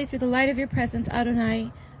 Truly, through the light of your presence,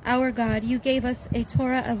 Adonai, our God, you gave us a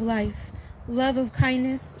Torah of life, love of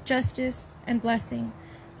kindness, justice, and blessing,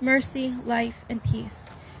 mercy, life, and peace.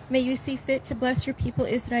 May you see fit to bless your people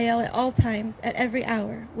Israel at all times, at every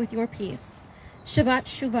hour, with your peace. Shabbat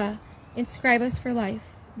Shuvah, inscribe us for life,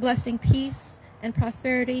 blessing peace and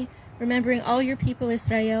prosperity, remembering all your people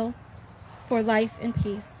Israel for life and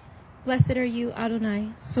peace. Blessed are you, Adonai,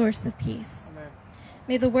 source of peace. Amen.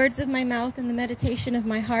 May the words of my mouth and the meditation of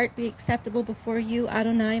my heart be acceptable before you,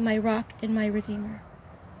 Adonai, my rock and my redeemer.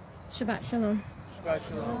 Shabbat Shalom. Shabbat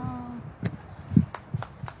shalom.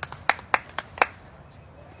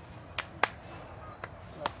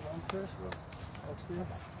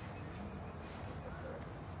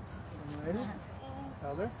 Ready?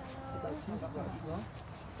 Elder?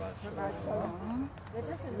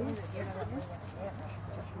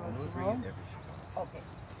 Okay.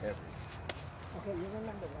 Okay, you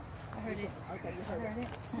remember that. I heard it. Okay, you heard it.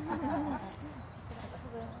 I'm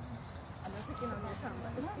not picking on your tongue.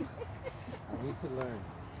 I need to learn.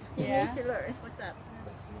 You need to learn. What's up?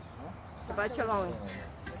 Shabbat shalom.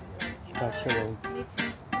 Shabbat shalom. Me too.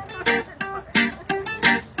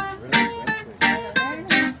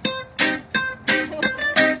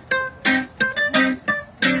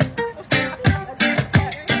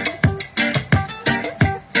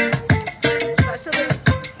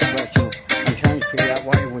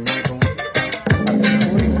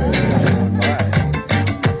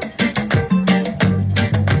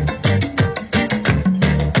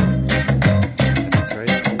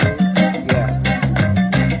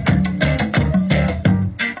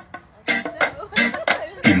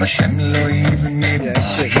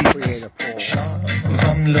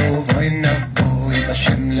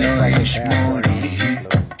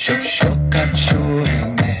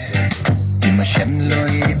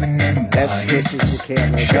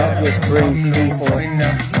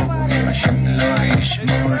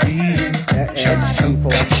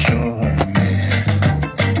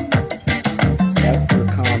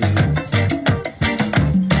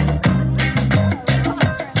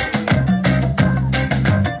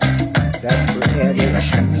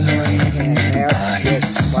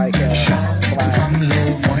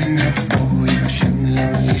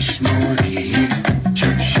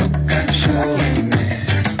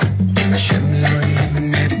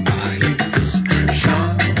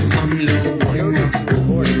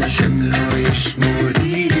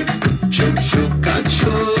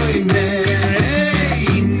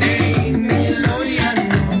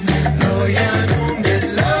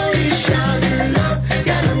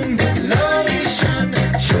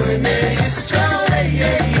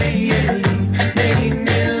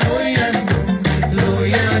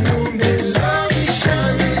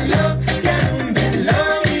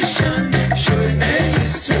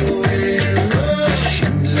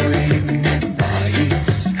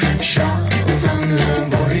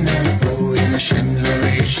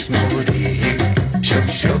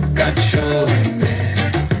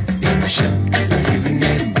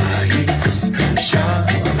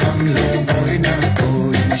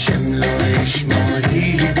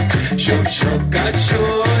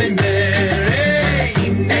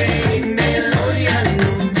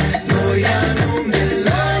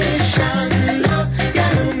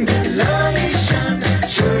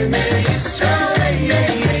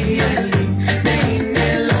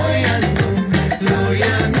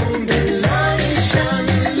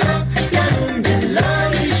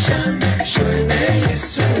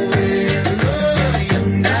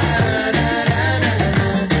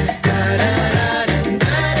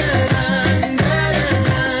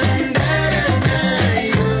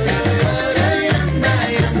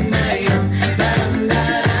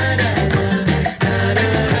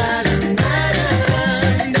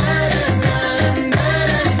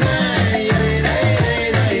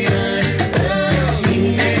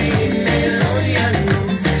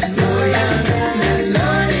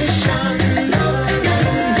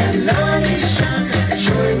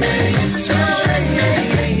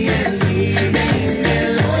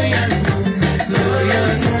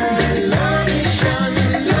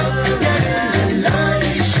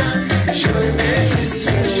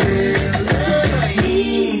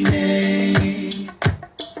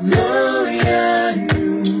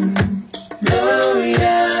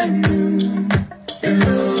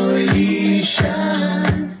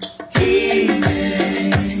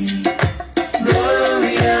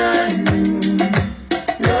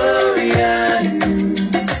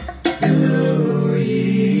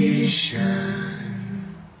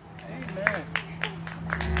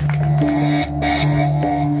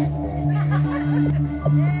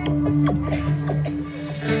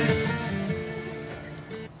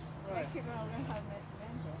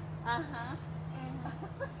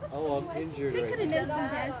 Oh, I'm injured right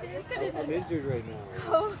now. I'm injured right now.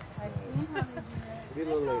 Oh.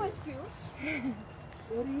 Maybe a little later.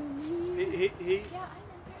 What do you mean? He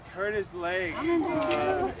hurt his leg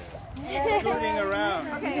scooting around.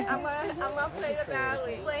 Okay, I'm gonna play the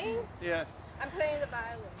violin. Playing? Yes. I'm playing the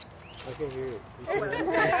violin. I can hear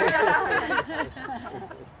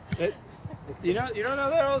it. You don't know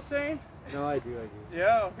that old saying? No, I do.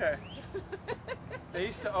 Yeah, okay. They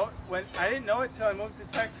used to, when I didn't know it till I moved to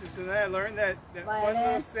Texas, and then I learned that one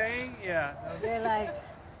little saying. Yeah. They're like,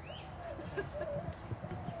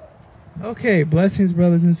 Okay, blessings,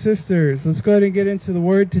 brothers and sisters. Let's go ahead and get into the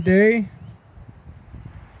word today.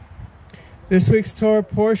 This week's Torah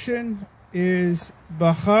portion is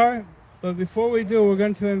Boker. But before we do, we're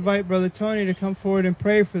going to invite Brother Tony to come forward and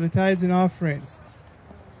pray for the tithes and offerings.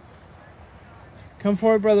 Come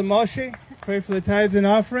forward, Brother Moshe. Pray for the tithes and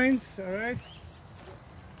offerings. All right.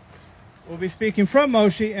 We'll be speaking from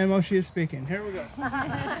Moshe, and Moshe is speaking. Here we go.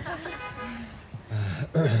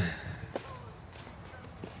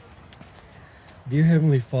 Dear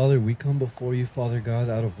Heavenly Father, we come before you, Father God,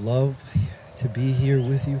 out of love, to be here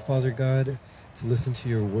with you, Father God, to listen to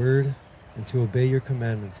your word, and to obey your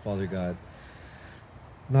commandments, Father God.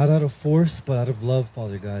 Not out of force, but out of love,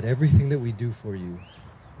 Father God. Everything that we do for you.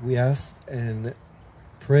 We ask and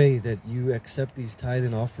pray that you accept these tithe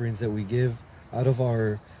and offerings that we give out of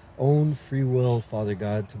our own free will, Father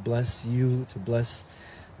God, to bless you, to bless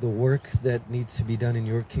the work that needs to be done in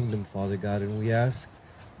your kingdom, Father God. And we ask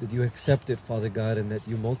that you accept it, Father God, and that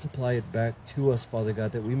you multiply it back to us, Father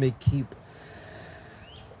God, that we may keep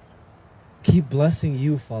blessing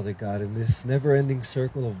you, Father God, in this never-ending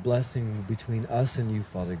circle of blessing between us and you,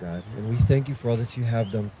 Father God. And we thank you for all that you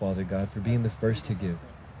have done, Father God, for being the first to give.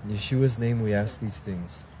 In Yeshua's name we ask these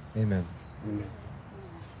things. Amen. Amen.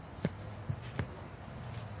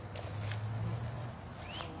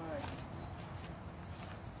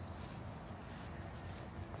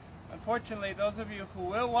 Unfortunately, those of you who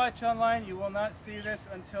will watch online, you will not see this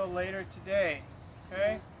until later today.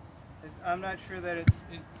 Okay? I'm not sure that it's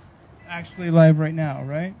actually live right now,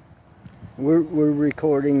 right? We're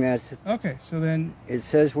recording that. Okay, so then It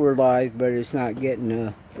says we're live, but it's not getting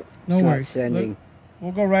no it's worries. not sending.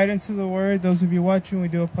 We'll go right into the word. Those of you watching, we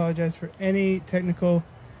do apologize for any technical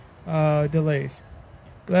delays.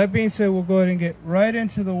 That being said, we'll go ahead and get right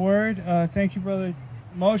into the word. Thank you, Brother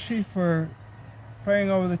Moshe, for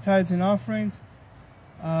praying over the tithes and offerings.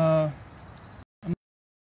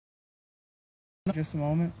 Just a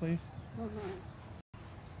moment, please.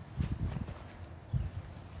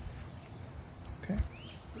 Okay.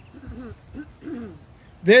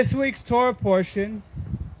 This week's Torah portion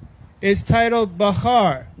is titled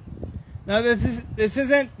Boker. Now,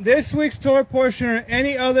 this week's Torah portion or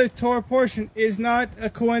any other Torah portion is not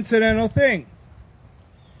a coincidental thing.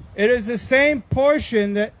 It is the same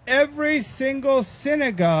portion that every single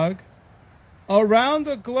synagogue around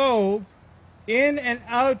the globe, in and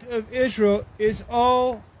out of Israel, is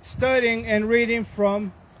all studying and reading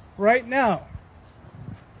from right now.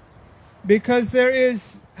 Because there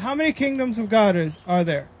is, how many kingdoms of God are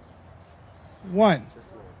there? One.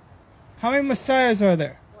 How many Messiahs are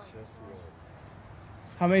there?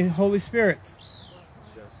 How many Holy Spirits?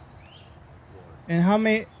 And how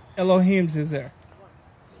many Elohims is there?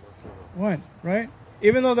 One, right?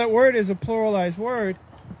 Even though that word is a pluralized word,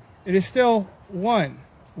 it is still one.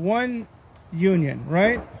 One union,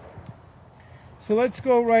 right? So let's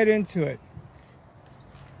go right into it.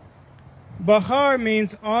 Boker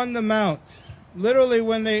means on the mount. Literally,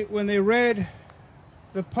 when they read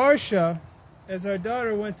the Parsha, as our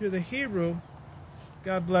daughter went through the Hebrew,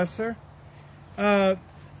 God bless her,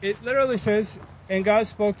 it literally says, and God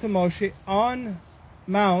spoke to Moshe on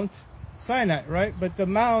Mount Sinai, right? But the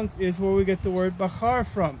mount is where we get the word Boker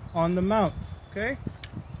from, on the mount, okay?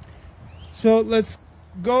 So let's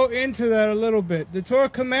go into that a little bit. The Torah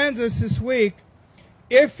commands us this week,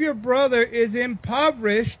 if your brother is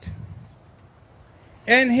impoverished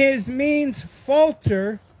and his means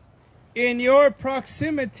falter in your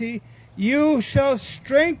proximity, you shall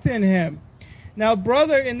strengthen him. Now,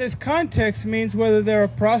 brother in this context means whether they're a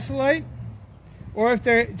proselyte or if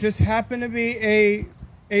they just happen to be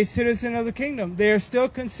a citizen of the kingdom. They are still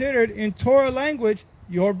considered, in Torah language,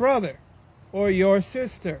 your brother or your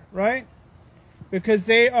sister, right? Because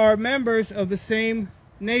they are members of the same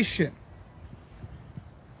nation.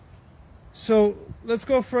 So let's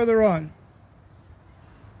go further on.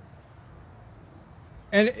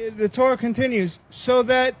 And the Torah continues, so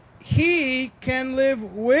that he can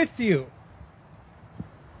live with you.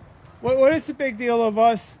 What is the big deal of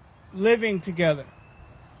us living together?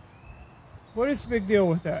 What is the big deal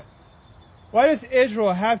with that? Why does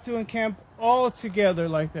Israel have to encamp all together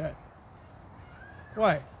like that?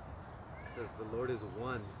 Why? Because the Lord is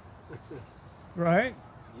one. Right?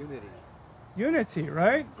 Unity. Unity,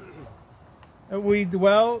 right? We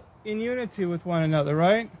dwell in unity with one another,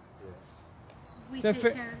 right? We So take care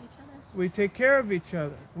of each other. We take care of each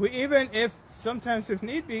other. We even, sometimes if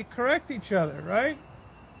need be, correct each other, right?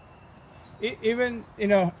 Even,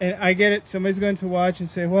 and I get it, somebody's going to watch and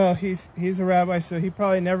say, well, he's a rabbi, so he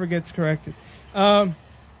probably never gets corrected.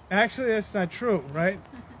 Actually, that's not true, right?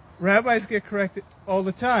 Rabbis get corrected all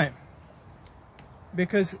the time.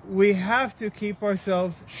 because we have to keep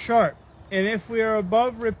ourselves sharp. And if we are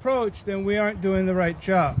above reproach, then we aren't doing the right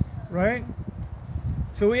job, right?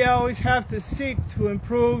 So we always have to seek to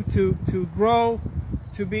improve, to grow,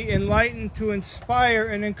 to be enlightened, to inspire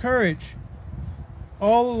and encourage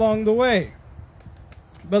all along the way.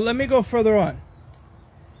 But let me go further on.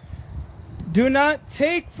 Do not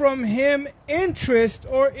take from him interest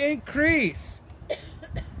or increase,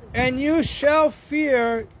 and you shall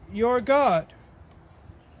fear your God.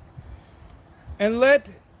 And let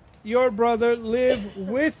your brother live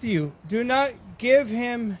with you. Do not give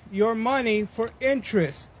him your money for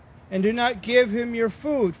interest, and do not give him your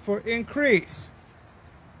food for increase.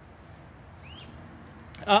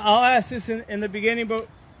 I'll ask this in the beginning, but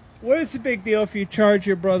what is the big deal if you charge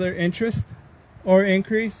your brother interest or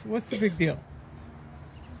increase? What's the big deal?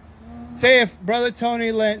 Say if Brother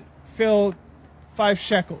Tony lent Phil 5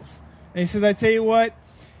 shekels, and he says, I tell you what,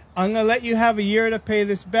 I'm going to let you have a year to pay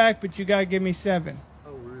this back, but you got to give me 7.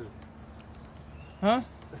 Oh, rude. Huh?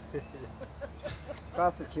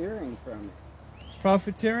 Profiteering from it.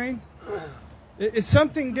 Profiteering? It's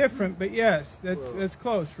something different, but yes, that's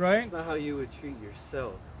close, right? That's not how you would treat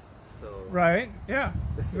yourself. So. Right, yeah.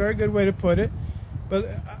 That's a very good way to put it. But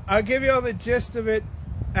I'll give you all the gist of it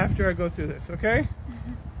after I go through this, okay?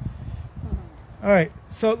 All right,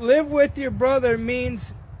 so live with your brother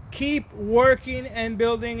means keep working and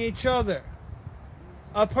building each other.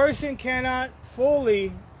 A person cannot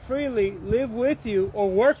freely live with you or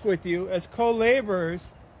work with you as co-laborers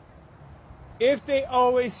if they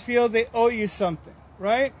always feel they owe you something,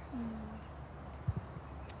 right?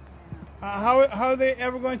 How are they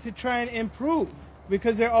ever going to try and improve?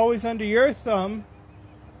 Because they're always under your thumb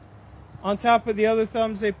on top of the other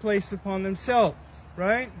thumbs they place upon themselves,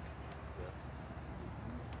 right?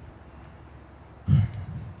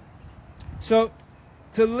 So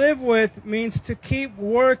to live with means to keep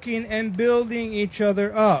working and building each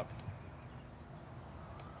other up.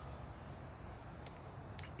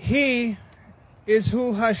 He is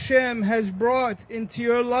who Hashem has brought into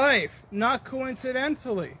your life, not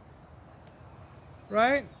coincidentally.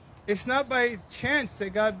 Right? It's not by chance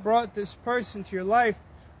that God brought this person to your life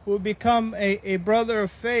who will become a brother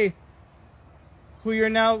of faith who you're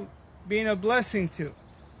now being a blessing to.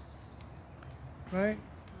 Right?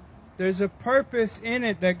 There's a purpose in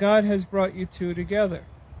it that God has brought you two together,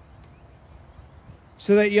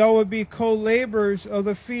 so that y'all would be co-laborers of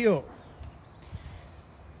the field.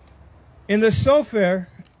 In the Sofer,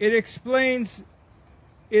 it explains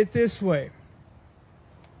it this way.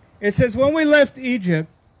 It says, when we left Egypt,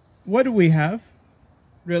 what do we have?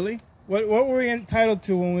 Really? What were we entitled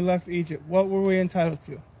to when we left Egypt? What were we entitled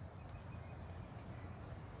to?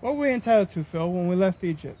 What were we entitled to, Phil, when we left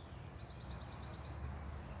Egypt?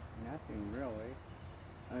 Nothing really.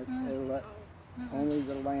 Only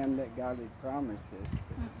the land that God had promised us.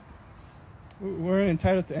 We weren't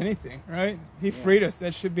entitled to anything, right? He freed us.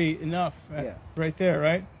 That should be enough right there,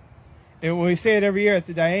 right? And we say it every year at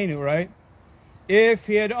the Dayenu, right? If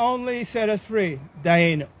he had only set us free,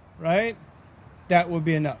 Dayenu, right? That would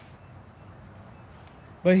be enough.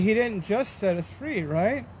 But he didn't just set us free,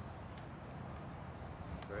 right?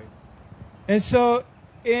 Right. And so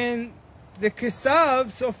in the Kisav,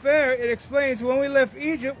 Sofer, it explains when we left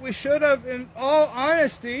Egypt, we should have, in all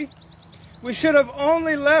honesty, we should have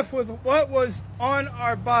only left with what was on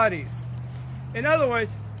our bodies. In other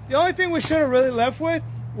words, the only thing we should have really left with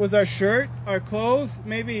was our shirt, our clothes,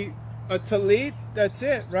 maybe a talit. That's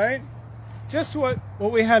it, right? Just what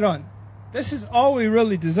we had on. This is all we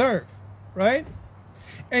really deserve, right?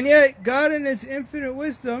 And yet, God in His infinite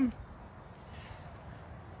wisdom,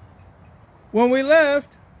 when we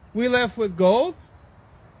left with gold,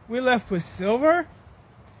 we left with silver,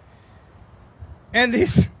 and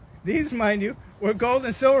these, mind you, were gold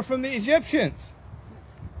and silver from the Egyptians.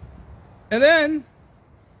 And then,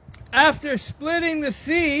 after splitting the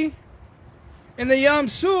sea in the Yam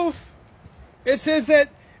Suf, it says that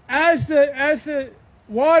as the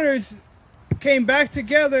waters came back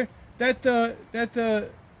together, that the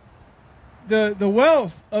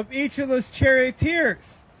wealth of each of those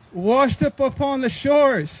charioteers washed up upon the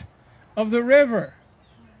shores of the river,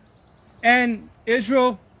 and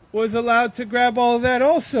Israel was allowed to grab all of that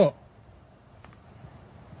also.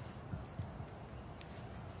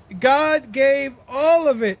 God gave all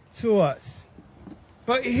of it to us,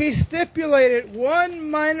 but He stipulated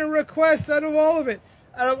one minor request out of all of it,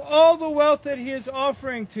 out of all the wealth that He is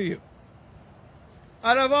offering to you,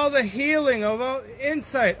 out of all the healing, of all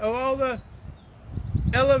insight, of all the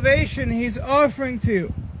elevation He's offering to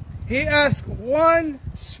you. He asked one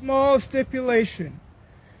small stipulation.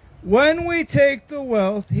 When we take the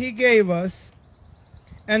wealth He gave us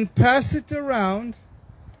and pass it around,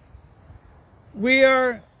 we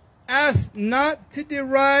are asked not to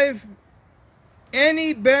derive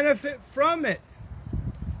any benefit from it.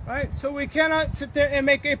 Right? So we cannot sit there and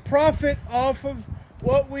make a profit off of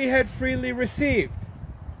what we had freely received.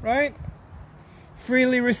 Right?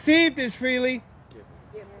 Freely received is freely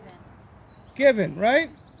given, right?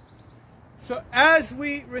 So as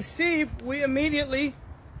we receive, we immediately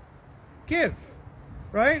give,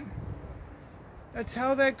 right? That's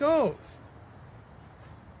how that goes.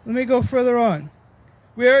 Let me go further on.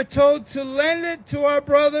 We are told to lend it to our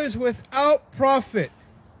brothers without profit.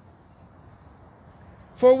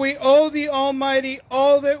 For we owe the Almighty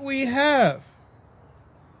all that we have.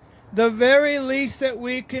 The very least that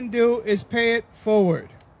we can do is pay it forward,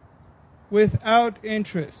 without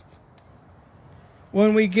interest.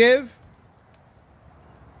 When we give,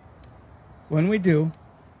 when we do,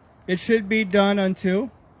 it should be done unto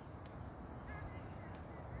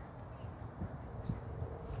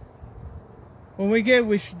when we give,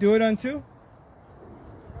 we should do it unto?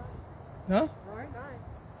 No?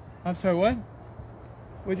 I'm sorry, what?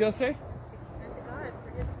 What'd y'all say? Unto God,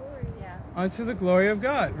 for His glory. Yeah. Unto the glory of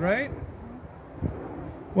God, right?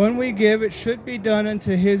 When we give, it should be done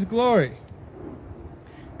unto His glory.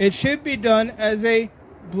 It should be done as a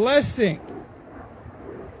blessing.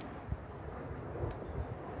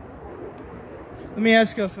 Let me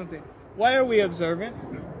ask you something. Why are we observant?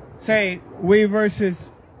 Say, we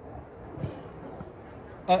versus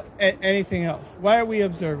anything else. Why are we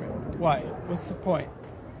observant? Why? What's the point?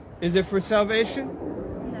 Is it for salvation?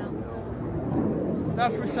 No. It's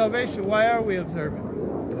not for salvation. Why are we observant?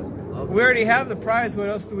 Because we love We already have the prize. What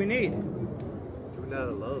else do we need? doing it out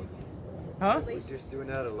of love. Huh? We're just doing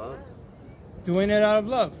it out of love. Doing it out of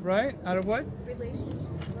love, right? Out of what? Relationship.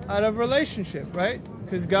 Out of relationship, right?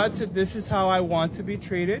 Because God said, this is how I want to be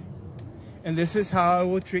treated, and this is how I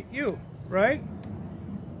will treat you, right?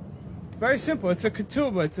 Very simple. It's a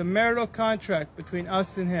ketubah. It's a marital contract between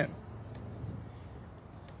us and Him.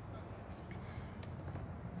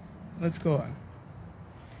 Let's go on.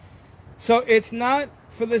 So it's not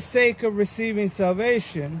for the sake of receiving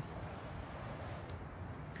salvation.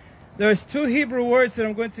 There's two Hebrew words that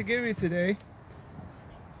I'm going to give you today.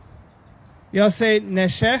 Y'all say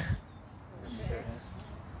neshech.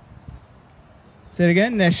 Say it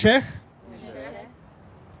again, neshech.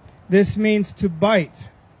 This means to bite,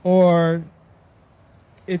 or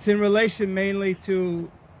it's in relation mainly to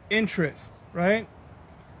interest, right?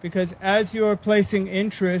 Because as you are placing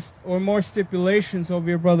interest or more stipulations over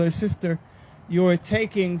your brother or sister, you are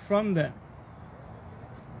taking from them.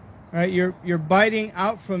 Right? You're biting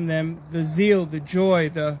out from them the zeal, the joy,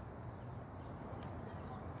 the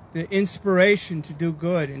inspiration to do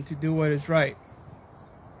good and to do what is right.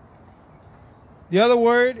 The other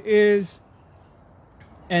word is,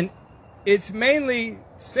 and it's mainly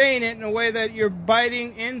saying it in a way that you're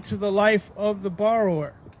biting into the life of the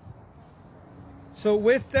borrower. So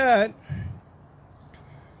with that,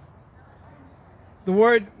 the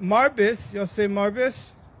word marbis, you'll say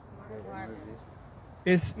marbis,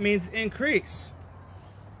 means increase.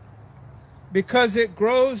 Because it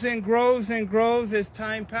grows and grows and grows as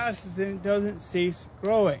time passes and it doesn't cease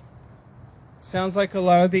growing. Sounds like a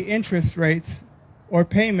lot of the interest rates or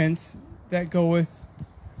payments that go with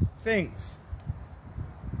things.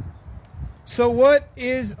 So what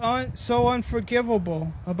is so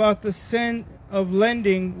unforgivable about the sin of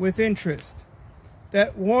lending with interest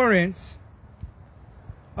that warrants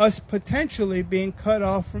us potentially being cut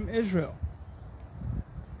off from Israel?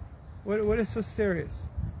 What is so serious?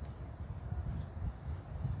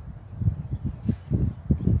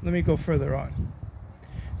 Let me go further on.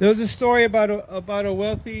 There was a story about a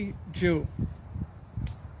wealthy Jew.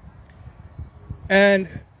 And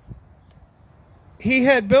he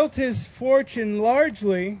had built his fortune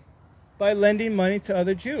largely by lending money to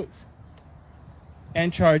other Jews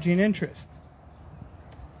and charging interest.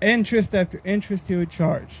 Interest after interest he would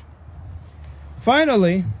charge.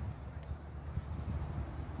 Finally,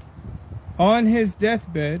 on his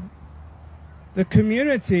deathbed, the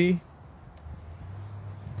community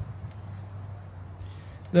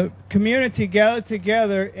gathered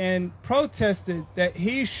together and protested that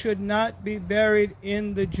he should not be buried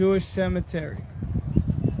in the Jewish cemetery.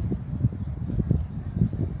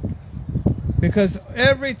 Because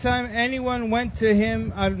every time anyone went to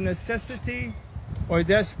him out of necessity or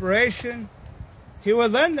desperation, he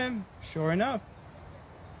would lend them, sure enough,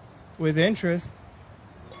 with interest.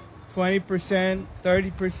 20%,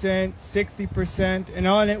 30%, 60%, and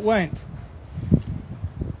on it went.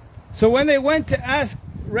 So when they went to ask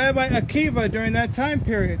Rabbi Akiva during that time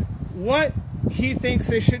period what he thinks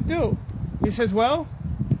they should do, he says, well,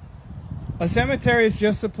 A cemetery is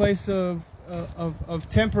just a place of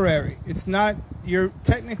temporary. It's not, you're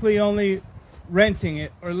technically only renting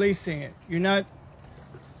it or leasing it. You're not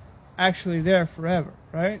actually there forever,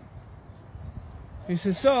 right? He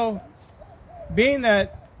says, so, being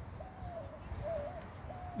that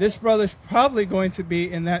this brother's probably going to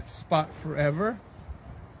be in that spot forever,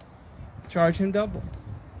 charge him double.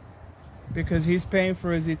 Because he's paying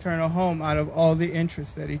for his eternal home out of all the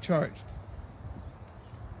interest that he charged.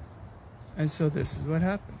 And so this is what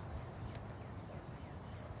happened.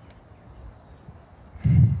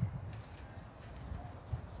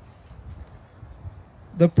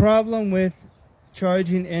 The problem with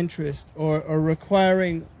charging interest or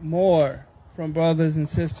requiring more from brothers and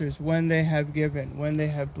sisters when they have given, when they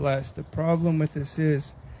have blessed, the problem with this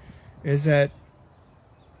is that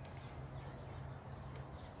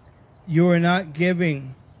you are not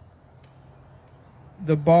giving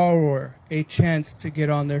the borrower a chance to get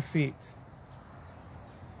on their feet.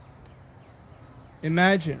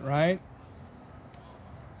 Imagine, right?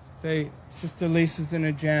 Say, Sister Lisa's in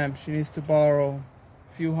a jam. She needs to borrow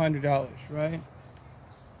a few $100s, right?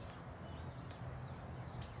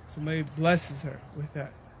 Somebody blesses her with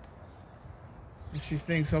that. And she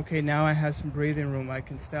thinks, okay, now I have some breathing room. I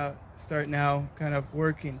can start now kind of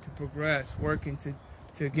working to progress, working to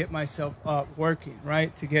get myself up, working,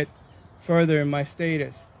 right? To get further in my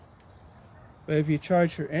status. But if you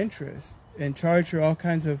charge her interest and charge her all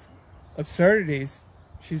kinds of absurdities,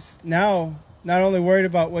 she's now not only worried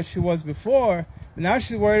about what she was before, but now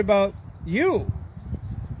she's worried about you.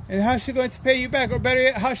 And how's she going to pay you back? Or better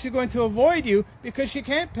yet, how's she going to avoid you because she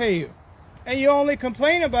can't pay you? And you only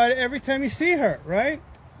complain about it every time you see her, right?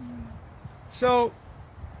 So,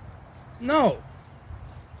 no.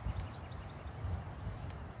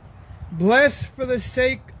 Bless for the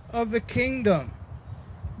sake of the kingdom.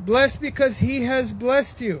 Bless because he has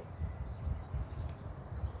blessed you.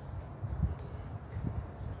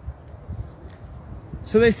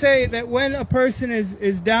 So they say that when a person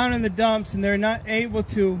is down in the dumps and they're not able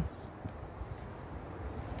to,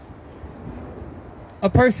 a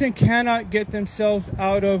person cannot get themselves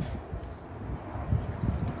out of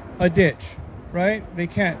a ditch, right? They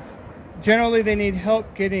can't. Generally, they need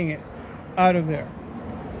help getting it out of there.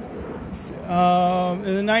 In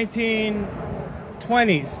the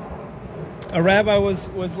 1920s, a rabbi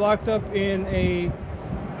was locked up in a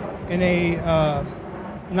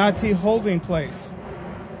Nazi holding place.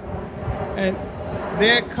 And they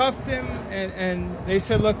had cuffed him, and they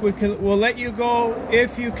said, look, we'll let you go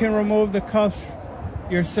if you can remove the cuffs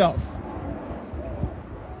yourself.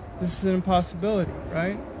 This is an impossibility,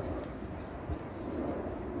 right?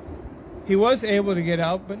 He was able to get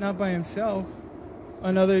out, but not by himself.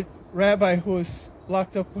 Another rabbi who was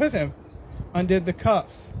locked up with him undid the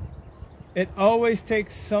cuffs. It always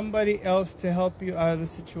takes somebody else to help you out of the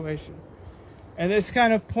situation. And this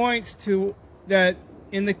kind of points to that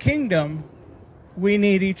in the kingdom, we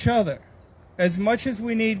need each other. As much as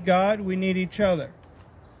we need God, we need each other.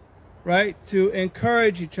 Right? To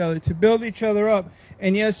encourage each other, to build each other up.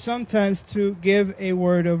 And yes, sometimes to give a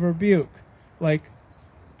word of rebuke. Like,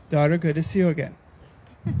 daughter, good to see you again.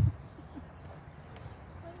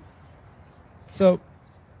 So,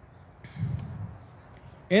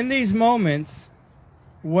 in these moments,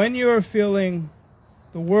 when you are feeling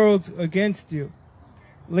the world's against you,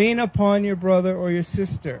 lean upon your brother or your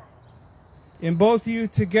sister. In both of you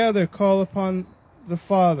together call upon the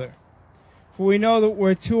Father. For we know that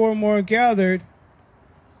where two or more gathered,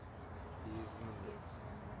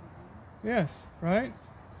 yes, right?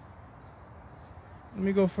 Let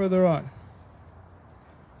me go further on.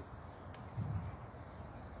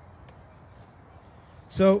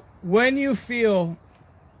 So when you feel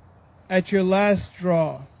at your last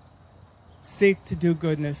straw, seek to do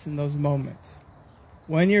goodness in those moments.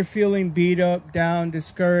 When you're feeling beat up, down,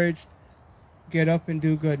 discouraged, get up and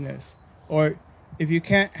do goodness. Or if you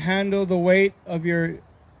can't handle the weight of your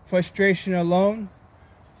frustration alone,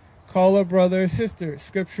 call a brother or sister.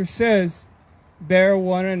 Scripture says, bear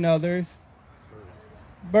one another's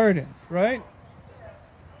burdens, right?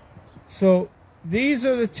 So these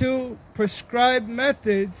are the two prescribed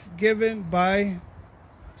methods given by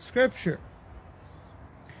Scripture.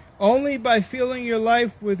 Only by filling your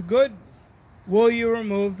life with good will you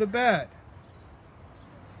remove the bad.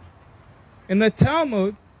 In the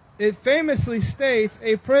Talmud, it famously states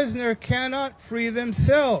a prisoner cannot free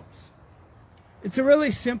themselves. It's a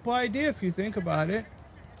really simple idea if you think about it.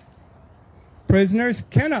 Prisoners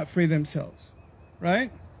cannot free themselves,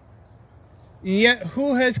 right? And yet,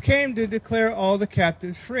 who has came to declare all the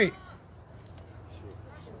captives free?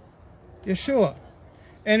 Yeshua.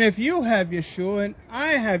 And if you have Yeshua and I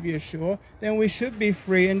have Yeshua, then we should be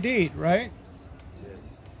free indeed, right? Yes.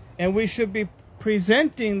 And we should be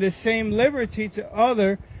presenting the same liberty to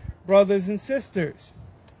other brothers and sisters.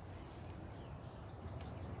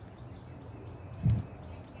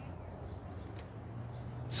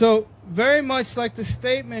 So, very much like the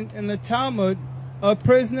statement in the Talmud, a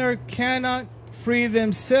prisoner cannot free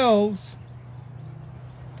themselves.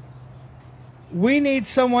 We need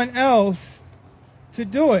someone else to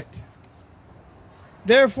do it.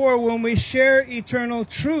 Therefore, when we share eternal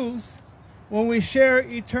truths, when we share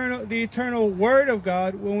the eternal Word of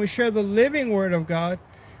God, when we share the living Word of God,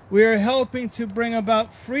 we are helping to bring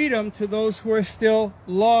about freedom to those who are still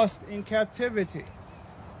lost in captivity.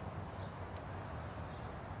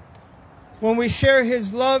 When we share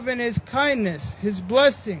His love and His kindness, His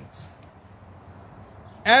blessings,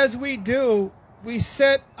 as we do, we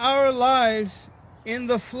set our lives in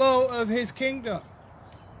the flow of His kingdom.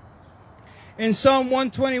 In Psalm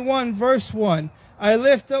 121, verse 1, I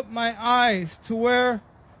lift up my eyes to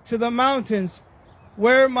the mountains,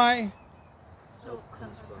 where my Help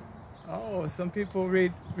comes from. Oh, some people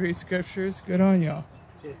read scriptures. Good on y'all.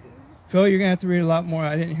 Phil, you're going to have to read a lot more.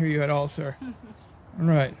 I didn't hear you at all, sir. All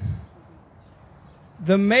right.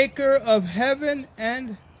 The maker of heaven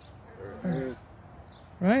and earth.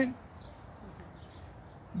 Right?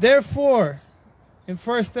 Therefore, in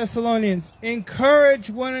 1 Thessalonians, encourage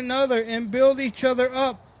one another and build each other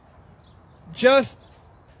up, just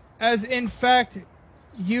as in fact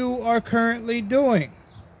you are currently doing.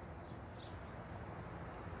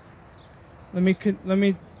 Let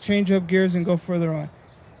me change up gears and go further on.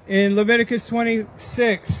 In Leviticus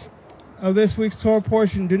 26 of this week's Torah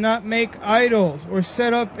portion, do not make idols or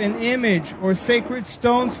set up an image or sacred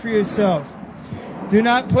stones for yourself. Do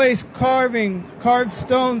not place carved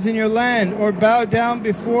stones in your land or bow down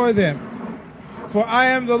before them. For I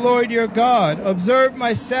am the Lord your God. Observe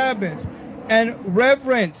my Sabbath and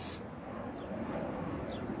reverence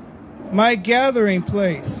my gathering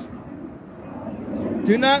place.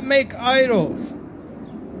 Do not make idols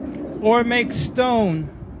or make stone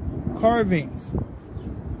carvings.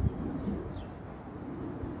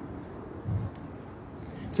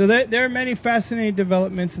 So there are many fascinating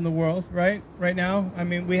developments in the world, right now. I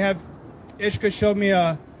mean, we have, Ishka showed me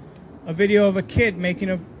a video of a kid making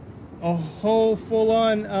a whole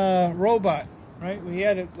full-on robot, right? He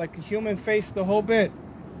had like a human face, the whole bit.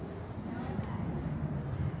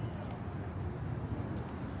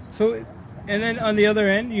 So, and then on the other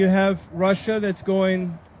end, you have Russia that's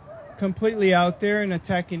going completely out there and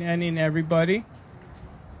attacking any and everybody.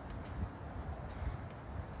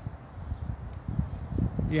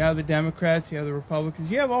 You have the Democrats, you have the Republicans,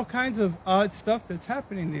 you have all kinds of odd stuff that's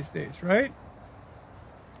happening these days, right?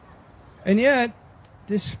 And yet,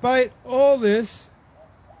 despite all this,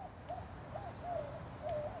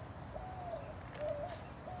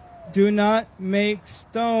 do not make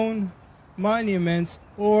stone monuments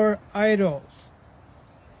or idols.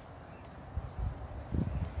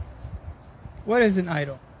 What is an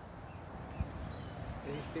idol?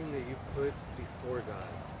 Anything that you put before God.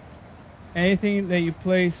 Anything that you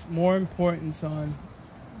place more importance on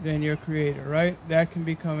than your Creator, right? That can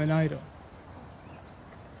become an idol.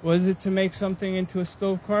 Was it to make something into a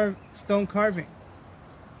stone carving?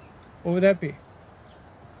 What would that be?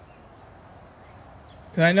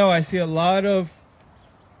 Because I know I see a lot of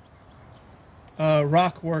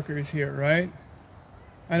rock workers here, right?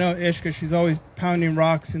 I know Ishka, she's always pounding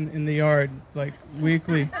rocks in the yard, like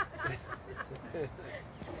weekly.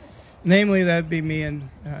 Namely, that'd be me in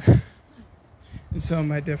some of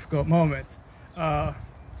my difficult moments. But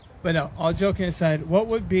no, all joking aside, what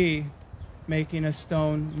would be making a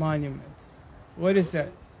stone monument? What is that?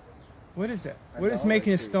 What is that? What is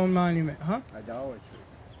making a stone monument? Huh? Idolatry.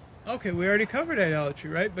 Okay, we already covered idolatry,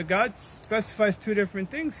 right? But God specifies two different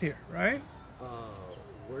things here, right?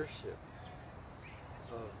 Worship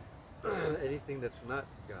of anything that's not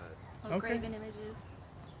God. Oh, Okay. graven images.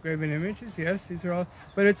 Graven images, yes, these are all.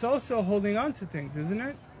 But it's also holding on to things, isn't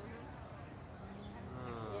it?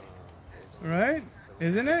 Right?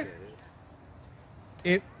 Isn't it?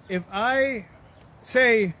 If I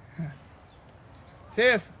say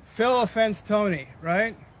if Phil offends Tony,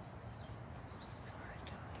 right?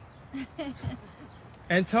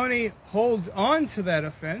 And Tony holds on to that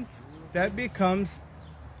offense, that becomes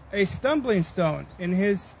a stumbling stone in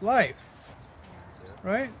his life,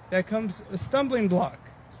 right? That becomes a stumbling block.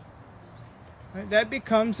 Right? That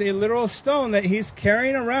becomes a literal stone that he's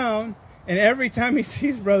carrying around, and every time he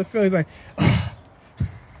sees Brother Phil, he's like, oh.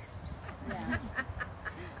 Yeah.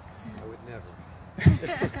 I would never.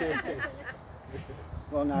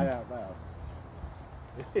 Well, not out loud.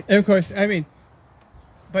 And of course, I mean,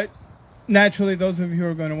 but naturally, those of you who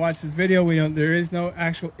are going to watch this video, we know there is no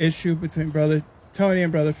actual issue between Brother Tony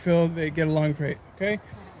and Brother Phil. They get along great, okay?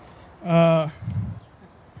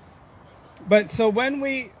 But so when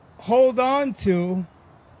we hold on to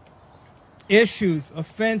issues,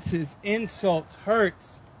 offenses, insults,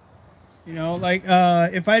 hurts, you know, like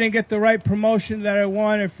if I didn't get the right promotion that I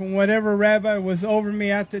wanted from whatever rabbi was over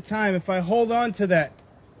me at the time, if I hold on to that,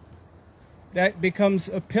 that becomes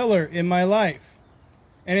a pillar in my life.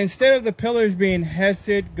 And instead of the pillars being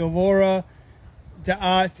Hesed, Gevurah,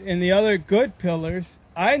 Da'at, and the other good pillars,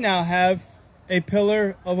 I now have a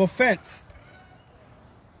pillar of offense.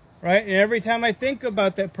 Right? And every time I think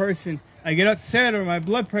about that person, I get upset or my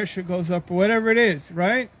blood pressure goes up or whatever it is,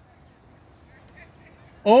 right?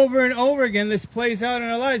 Over and over again, this plays out in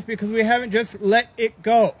our lives because we haven't just let it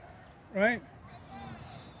go, right?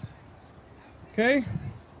 Okay?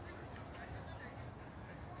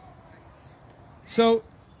 So,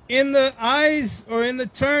 in the eyes or in the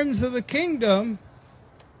terms of the kingdom,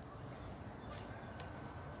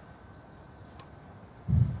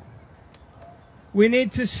 we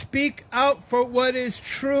need to speak out for what is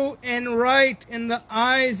true and right in the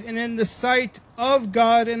eyes and in the sight of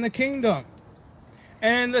God in the kingdom.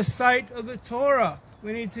 And in the sight of the Torah,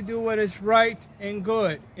 we need to do what is right and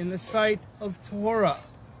good in the sight of Torah.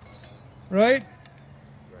 Right?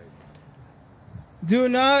 Do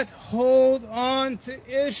not hold on to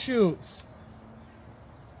issues.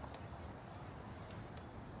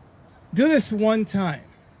 Do this one time.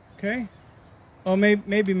 Okay? Oh,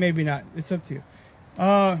 maybe not. It's up to you.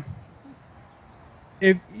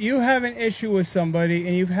 If you have an issue with somebody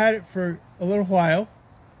and you've had it for a little while,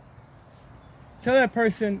 tell that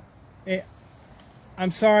person, hey,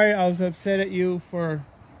 I'm sorry I was upset at you for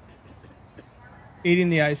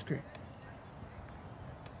eating the ice cream.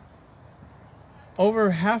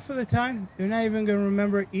 Over half of the time, they're not even going to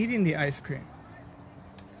remember eating the ice cream.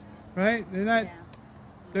 Right?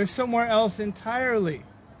 They're somewhere else entirely.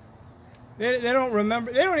 They don't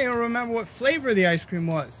remember. They don't even remember what flavor the ice cream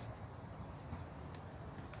was.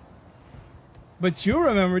 But you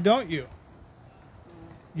remember, don't you?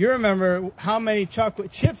 You remember how many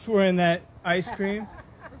chocolate chips were in that ice cream.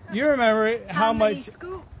 You remember how much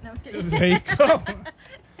scoops. No, I'm just kidding. There you go.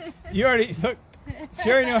 You already look.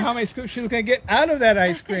 She already knew how many scoops she was going to get out of that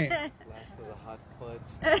ice cream. Last of the hot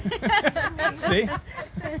fudge. See?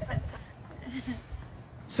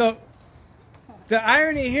 So the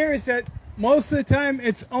irony here is that most of the time,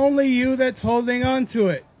 it's only you that's holding on to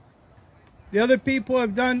it. The other people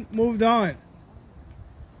have moved on.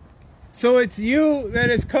 So it's you that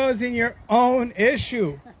is causing your own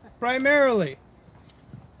issue, primarily.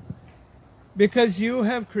 Because you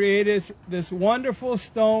have created this wonderful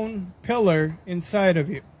stone pillar inside of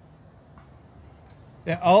you.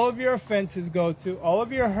 That all of your offenses go to, all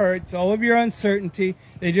of your hurts, all of your uncertainty,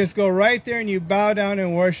 they just go right there and you bow down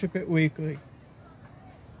and worship it weekly.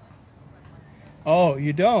 Oh,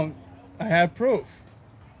 you don't? I have proof.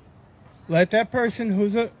 Let that person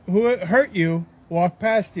who hurt you walk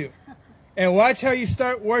past you. And watch how you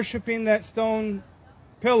start worshiping that stone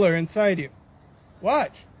pillar inside you.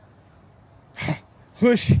 Watch. Who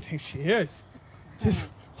does she think she is? Just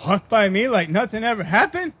walk by me like nothing ever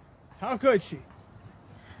happened? How could she?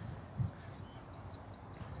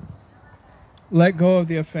 Let go of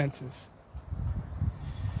the offenses.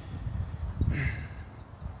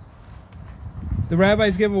 The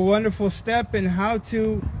rabbis give a wonderful step in how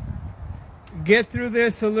to get through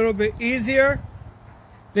this a little bit easier.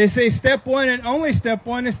 They say step one and only step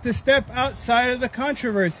one is to step outside of the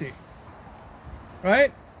controversy.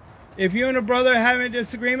 Right? If you and a brother are having a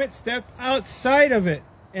disagreement, step outside of it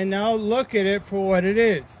and now look at it for what it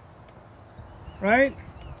is. Right?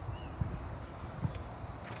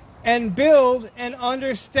 And build an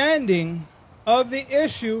understanding of the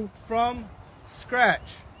issue from scratch.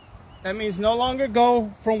 That means no longer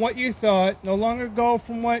go from what you thought, no longer go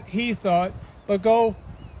from what he thought, but go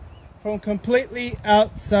from completely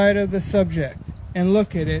outside of the subject and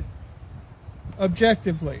look at it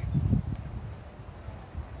objectively.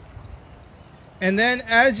 And then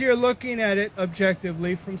as you're looking at it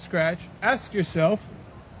objectively from scratch, ask yourself,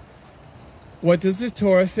 what does the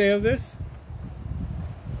Torah say of this?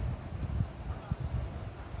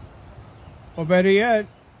 Or better yet,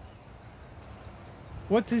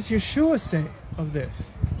 what does Yeshua say of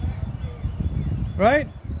this? Right?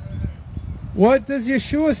 What does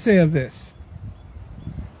Yeshua say of this?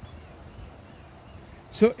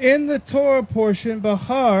 So in the Torah portion,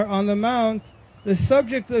 Bahar, on the mount, the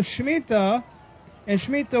subject of Shemitah, and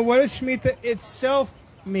Shemitah, what does Shemitah itself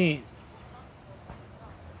mean?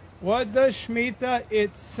 What does Shemitah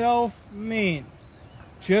itself mean?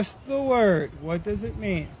 Just the word. What does it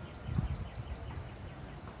mean?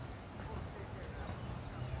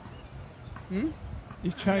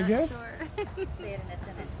 You trying to guess? Sure. Say it in a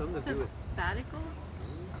sentence. Something to do with Sabbatical?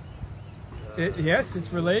 Yes,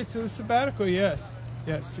 it's related to the sabbatical, yes.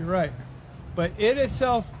 Yes, you're right. But it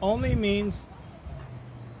itself only means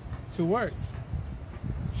two words.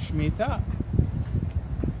 Shemitah.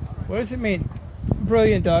 What does it mean?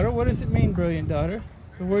 Brilliant daughter. What does it mean, brilliant daughter?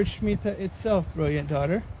 The word Shemitah itself, brilliant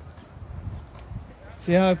daughter.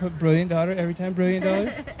 See how I put brilliant daughter every time, brilliant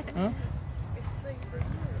daughter? Huh?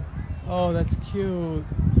 Oh, that's cute.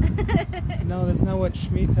 No, that's not what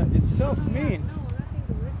Shemitah itself means.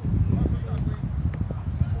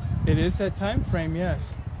 It is that time frame,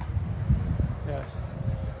 yes. Yes.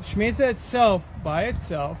 Shemitah itself, by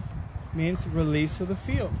itself, means release of the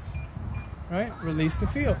fields. Right? Release the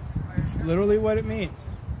fields. It's literally what it means.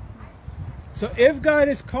 So if God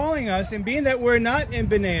is calling us, and being that we're not in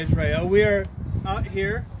Bnei Israel, we are out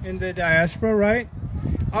here in the diaspora, right?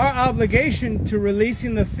 Our obligation to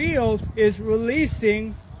releasing the fields is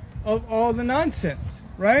releasing of all the nonsense,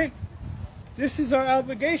 right? This is our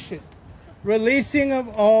obligation. Releasing of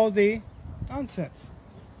all the nonsense.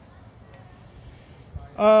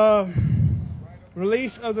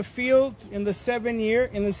 Release of the fields in the seventh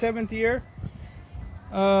year.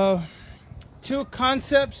 Two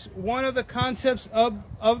concepts. One of the concepts of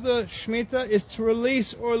the Shemitah is to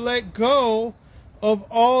release or let go of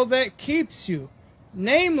all that keeps you.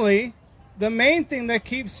 Namely, the main thing that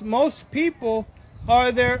keeps most people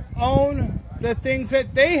are the things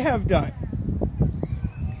that they have done.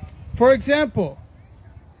 For example,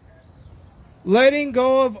 letting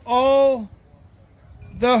go of all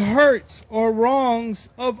the hurts or wrongs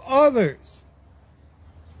of others.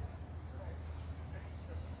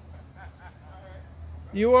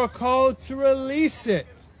 You are called to release it.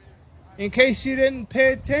 In case you didn't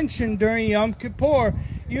pay attention during Yom Kippur,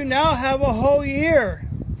 you now have a whole year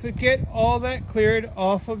to get all that cleared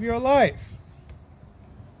off of your life.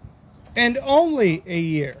 And only a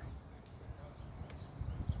year.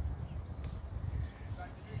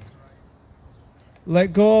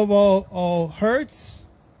 Let go of all hurts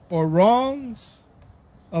or wrongs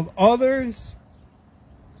of others.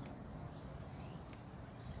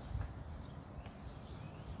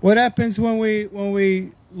 What happens when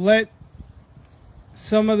we let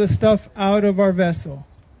some of the stuff out of our vessel?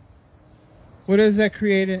 What does that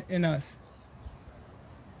create in us?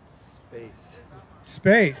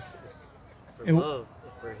 Space. For love.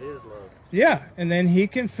 For His love. Yeah, and then He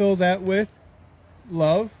can fill that with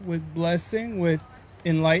love, with blessing, with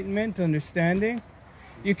enlightenment, understanding.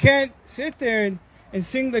 You can't sit there and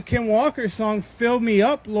sing the Kim Walker song, "Fill Me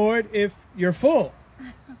Up, Lord," if you're full.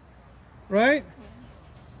 Right?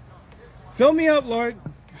 Fill me up, Lord.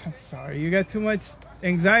 I'm sorry, you got too much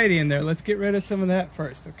anxiety in there. Let's get rid of some of that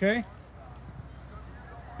first, okay?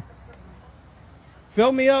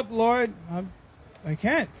 Fill me up, Lord. I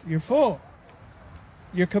can't. You're full.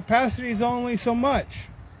 Your capacity is only so much.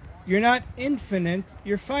 You're not infinite,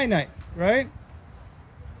 you're finite, right?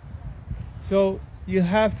 So you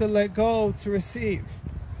have to let go to receive.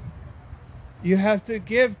 You have to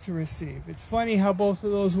give to receive. It's funny how both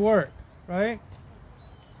of those work, right?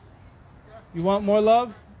 You want more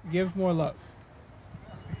love? Give more love.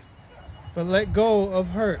 But let go of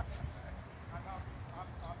hurt.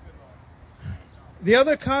 The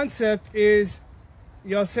other concept is,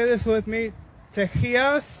 y'all say this with me,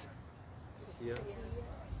 techias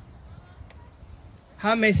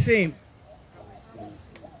hamesim.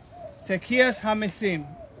 Techias hamesim.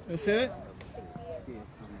 You say it?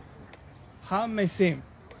 Hamesim.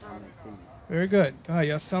 Very good. Oh,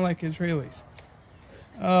 y'all sound like Israelis.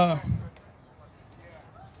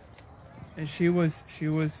 And she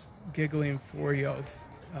was giggling for y'all's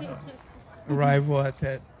arrival at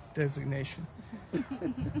that designation.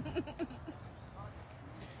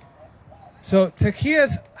 So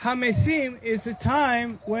Techias Hamesim is the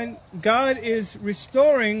time when God is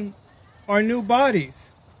restoring our new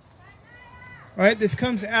bodies. Right? This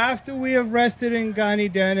comes after we have rested in Gan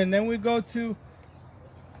Eden, and then we go to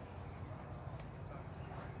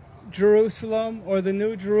Jerusalem, or the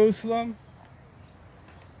New Jerusalem.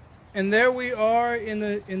 And there we are in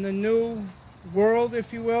the new world,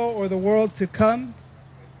 if you will, or the world to come.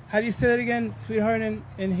 How do you say that again, sweetheart,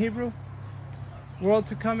 in Hebrew? World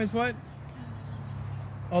to come is what?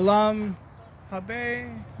 Olam Haba,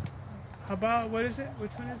 what is it?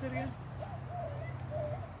 Which one is it again?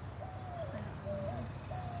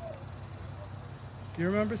 Do you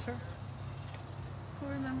remember, sir? Who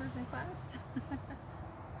remembers in class?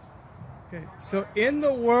 Okay, so in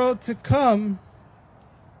the world to come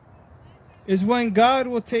is when God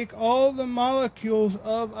will take all the molecules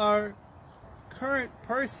of our current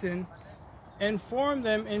person and form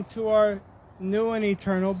them into our new and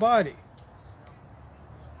eternal body.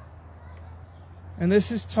 And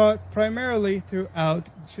this is taught primarily throughout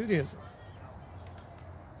Judaism.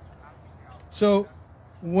 So,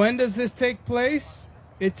 when does this take place?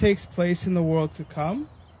 It takes place in the world to come.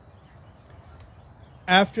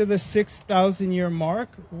 After the 6,000 year mark,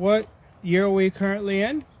 what year are we currently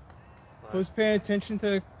in? Who's paying attention to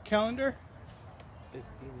the calendar?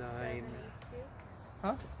 59.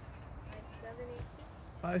 Huh?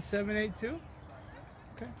 5782?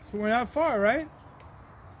 Okay, so we're not far, right?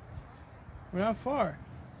 We're not far.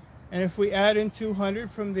 And if we add in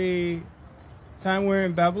 200 from the time we're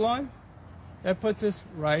in Babylon, that puts us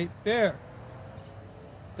right there.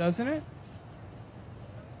 Doesn't it?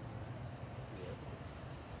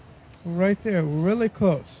 We're right there. We're really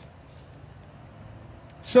close.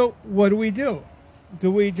 So what do?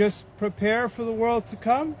 Do we just prepare for the world to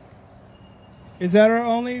come? Is that our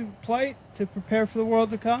only plight, to prepare for the world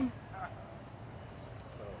to come?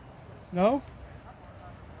 No?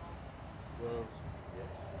 Well,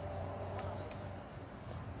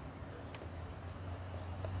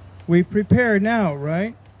 We prepare now,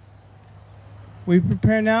 right? We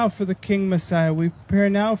prepare now for the King Messiah. We prepare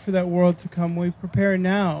now for that world to come. We prepare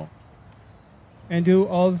now and do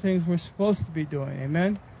all the things we're supposed to be doing.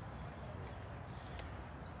 Amen?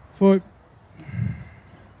 And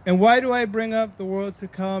why do I bring up the world to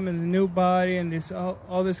come and the new body and this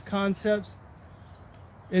all these concepts?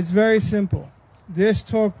 It's very simple. This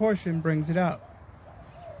Torah portion brings it out.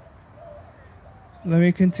 Let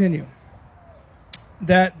me continue.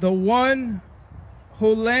 That the one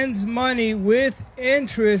who lends money with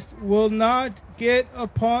interest will not get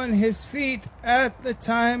upon his feet at the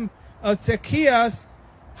time of Tekiyas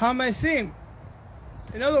Hamasim.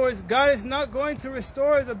 In other words, God is not going to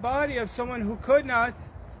restore the body of someone who could not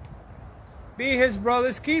be his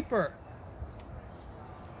brother's keeper.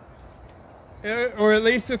 Or at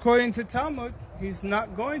least according to Talmud, he's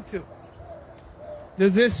not going to.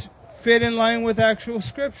 Does this fit in line with actual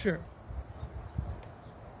scripture?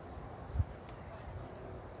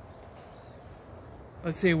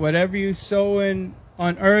 Let's see, whatever you sow in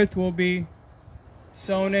on earth will be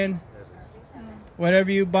sown in. Whatever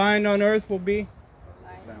you bind on earth will be.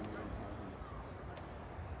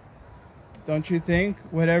 Don't you think?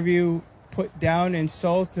 Whatever you put down,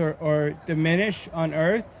 insult, or diminish on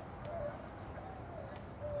earth,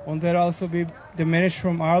 won't that also be diminished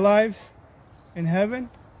from our lives in heaven?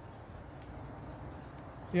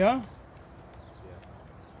 Yeah?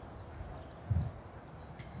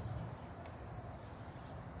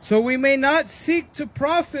 So we may not seek to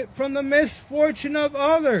profit from the misfortune of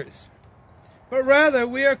others, but rather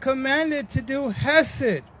we are commanded to do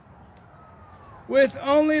hesed with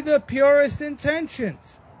only the purest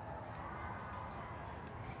intentions.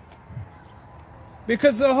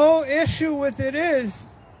 Because the whole issue with it is,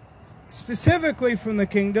 specifically from the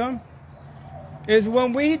kingdom, is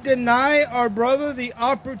when we deny our brother the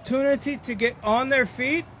opportunity to get on their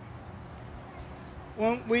feet,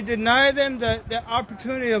 when we deny them the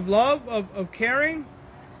opportunity of love, of caring,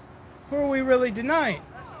 who are we really denying?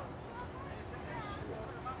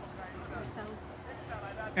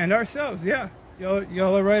 And ourselves, yeah.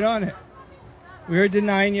 Y'all are right on it. We are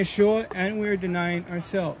denying Yeshua and we are denying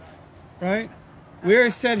ourselves, right? We are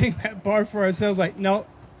setting that bar for ourselves like, no,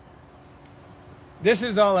 this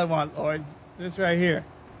is all I want, Lord. This right here.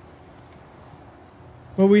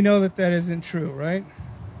 But we know that that isn't true, right?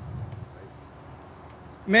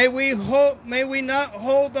 May we not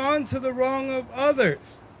hold on to the wrong of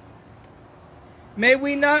others. May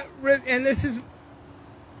we not, and this is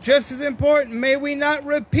just as important, may we not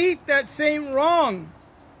repeat that same wrong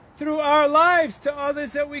through our lives to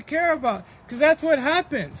others that we care about. Because that's what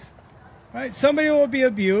happens, right? Somebody will be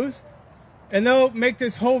abused, and they'll make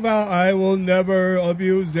this whole vow, I will never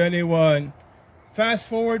abuse anyone. Fast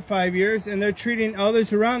forward 5 years, and they're treating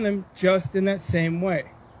others around them just in that same way.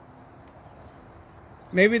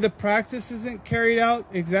 Maybe the practice isn't carried out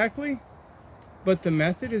exactly, but the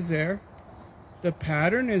method is there. The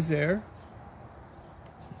pattern is there.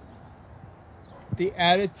 The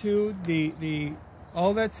attitude, the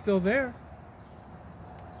all that's still there.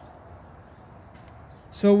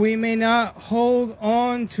 So we may not hold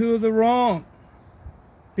on to the wrong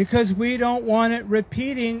because we don't want it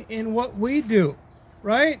repeating in what we do,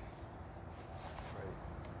 right?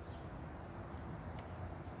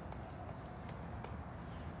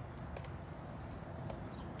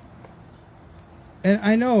 And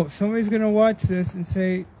I know somebody's going to watch this and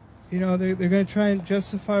say, You know, they're going to try and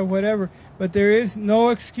justify whatever. But there is no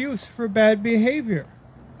excuse for bad behavior.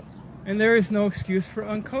 And there is no excuse for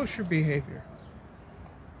unkosher behavior.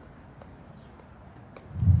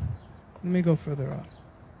 Let me go further on.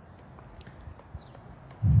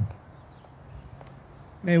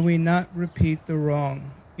 May we not repeat the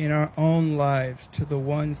wrong in our own lives to the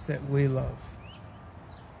ones that we love,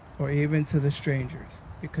 or even to the strangers,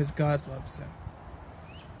 because God loves them.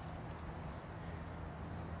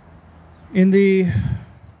 In the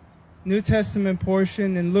New Testament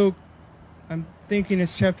portion in Luke, I'm thinking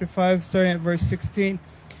it's chapter 5, starting at verse 16.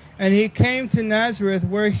 And he came to Nazareth,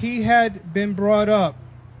 where he had been brought up.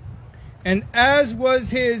 And as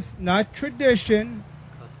was his, not tradition,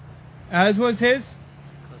 as was his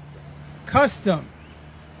custom.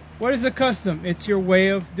 What is a custom? It's your way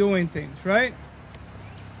of doing things, right?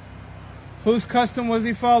 Whose custom was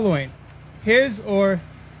he following? His or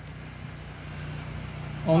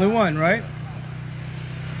only one, right?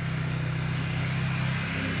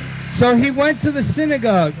 So he went to the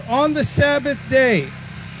synagogue on the Sabbath day.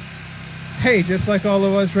 Hey, just like all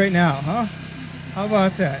of us right now, huh? How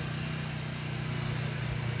about that?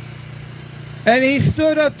 And he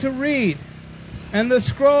stood up to read, and the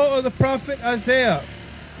scroll of the prophet Isaiah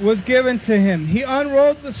was given to him. He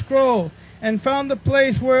unrolled the scroll and found the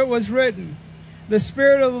place where it was written, "The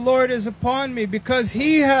Spirit of the Lord is upon me, because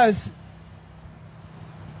he has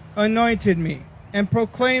anointed me and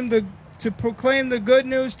to proclaim the good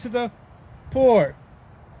news to the poor.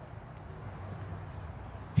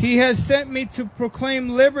 He has sent me to proclaim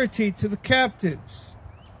liberty to the captives,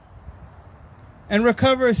 and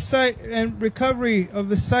recovery of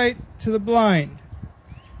the sight to the blind,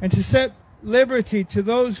 and to set liberty to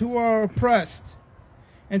those who are oppressed,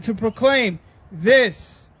 and to proclaim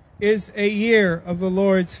this is a year of the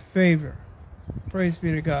Lord's favor." Praise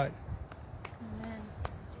be to God. Amen.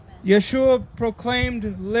 Yeshua proclaimed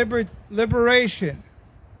liberation.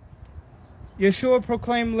 Yeshua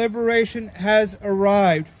proclaimed liberation has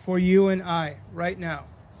arrived for you and I right now.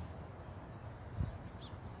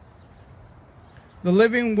 The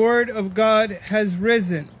living Word of God has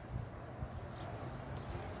risen.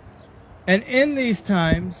 And in these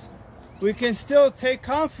times, we can still take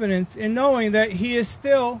confidence in knowing that He is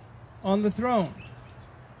still on the throne.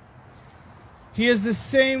 He is the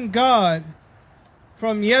same God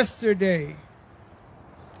from yesterday,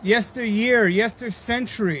 yesteryear,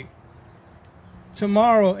 yestercentury,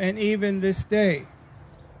 tomorrow, and even this day.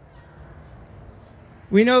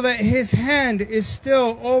 We know that His hand is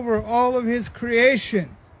still over all of His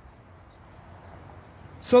creation.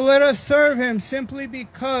 So let us serve Him simply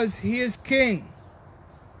because He is King.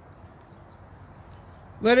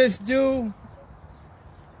 Let us do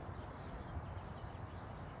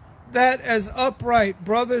that as upright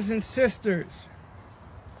brothers and sisters.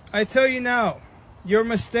 I tell you now, your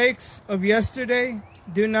mistakes of yesterday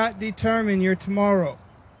do not determine your tomorrow.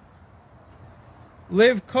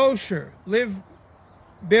 Live kosher. Live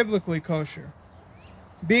biblically kosher.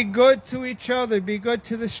 Be good to each other. Be good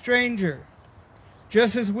to the stranger.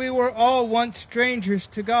 Just as we were all once strangers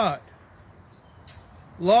to God,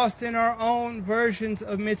 lost in our own versions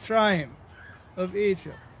of Mitzrayim, of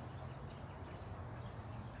Egypt.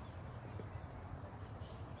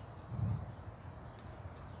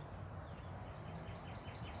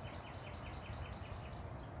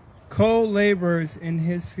 Co-laborers in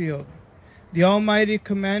His field. The Almighty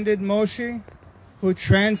commanded Moshe, who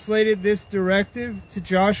translated this directive to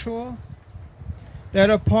Joshua, that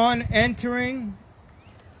upon entering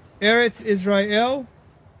Eretz Israel,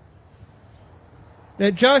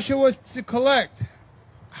 that Joshua was to collect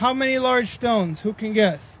how many large stones? Who can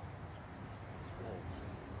guess?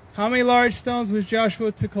 How many large stones was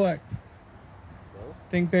Joshua to collect?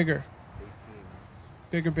 Think bigger.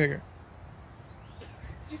 18. Bigger.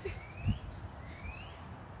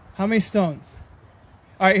 How many stones?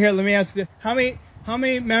 All right, here, let me ask you. How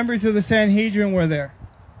many members of the Sanhedrin were there?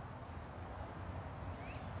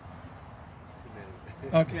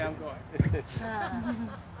 Okay, I'm going.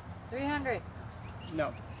 300.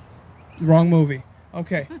 No. Wrong movie.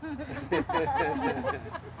 Okay.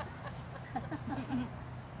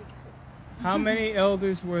 How many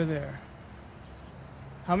elders were there?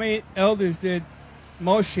 How many elders did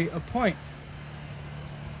Moshe appoint?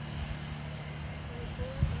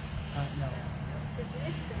 No.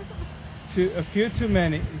 A few too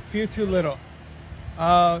many, a few too little.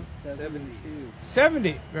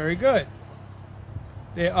 70. Very good.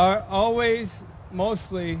 They are always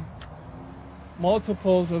mostly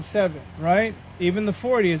multiples of 7, right? Even the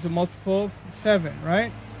 40 is a multiple of 7,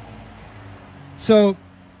 right? So,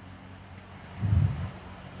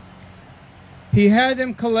 he had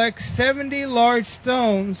them collect 70 large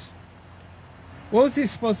stones. What was he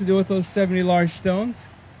supposed to do with those 70 large stones?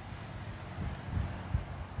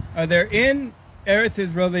 They're in Eretz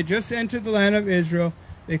Israel. They just entered the land of Israel.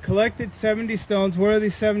 They collected 70 stones. What are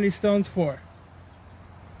these 70 stones for?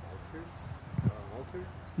 Altar?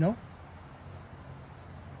 No.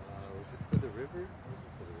 Was it for the river? Was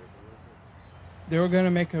it for the river? Was They were going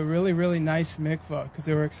to make a really, really nice mikvah because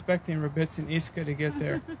they were expecting Rebitz and Iska to get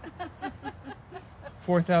there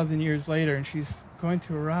 4,000 years later, and she's going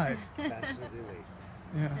to arrive. Fashionably.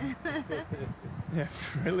 Yeah. Yeah,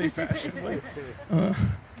 really fashionably.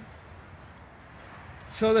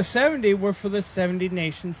 So the 70 were for the 70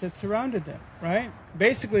 nations that surrounded them, right?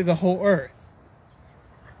 Basically the whole earth.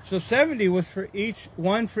 So 70 was for each,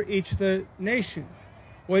 one for each of the nations.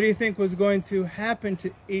 What do you think was going to happen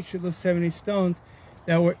to each of those 70 stones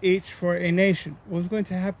that were each for a nation? What was going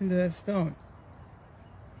to happen to that stone?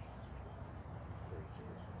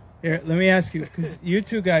 Here, let me ask you, because you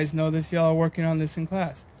two guys know this. Y'all are working on this in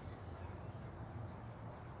class.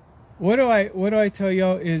 What do I tell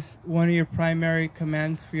y'all is one of your primary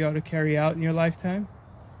commands for y'all to carry out in your lifetime?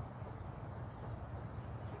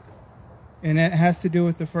 And it has to do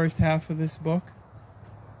with the first half of this book.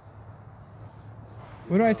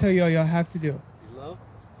 What do I tell y'all have to do? Love?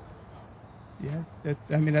 Yes,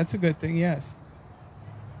 that's a good thing, yes.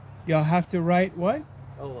 Y'all have to write what?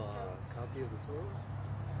 Oh, copy of the Torah?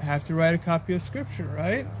 Have to write a copy of Scripture,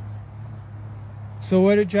 right? So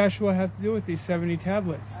what did Joshua have to do with these 70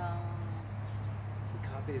 tablets? He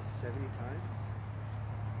copied it 70 times?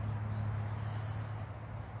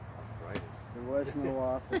 Arthritis. There was no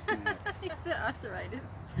office man. He said arthritis.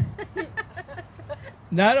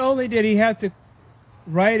 Not only did he have to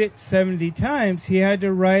write it 70 times, he had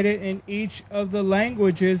to write it in each of the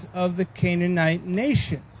languages of the Canaanite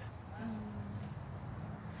nations.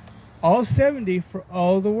 All 70 for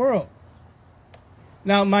all the world.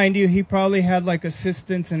 Now, mind you, he probably had like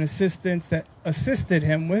assistants that assisted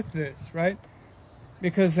him with this, right?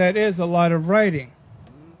 Because that is a lot of writing.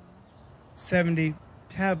 70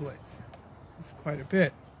 tablets. It's quite a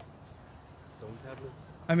bit. Stone tablets?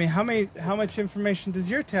 I mean, how much information does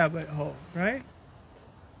your tablet hold, right?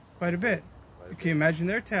 Quite a bit. Can you imagine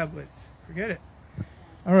their tablets? Forget it.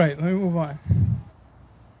 All right, let me move on.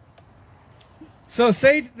 So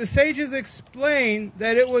the sages explain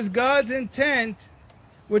that it was God's intent,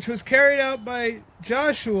 which was carried out by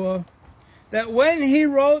Joshua, that when he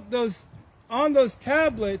wrote on those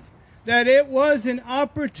tablets, that it was an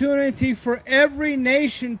opportunity for every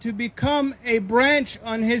nation to become a branch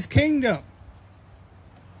on his kingdom.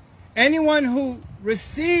 Anyone who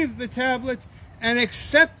received the tablets and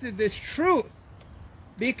accepted this truth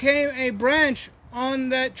became a branch on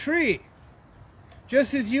that tree.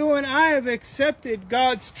 Just as you and I have accepted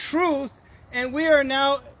God's truth, and we are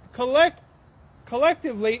now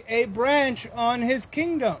collectively a branch on his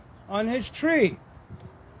kingdom, on his tree.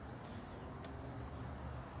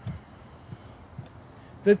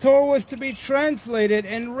 The Torah was to be translated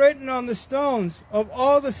and written on the stones of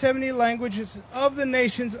all the 70 languages of the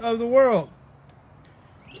nations of the world.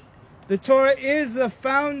 The Torah is the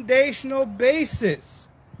foundational basis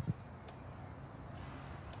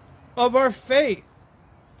of our faith.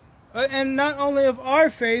 And not only of our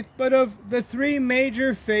faith, but of the three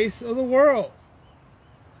major faiths of the world.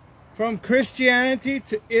 From Christianity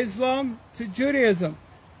to Islam to Judaism.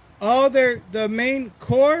 The main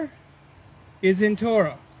core is in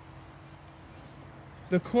Torah.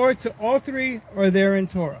 The core to all three are there in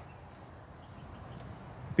Torah.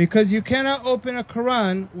 Because you cannot open a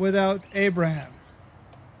Quran without Abraham.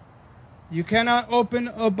 You cannot open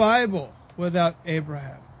a Bible without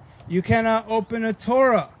Abraham. You cannot open a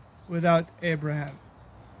Torah without Abraham.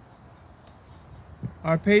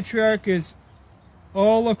 Our patriarch is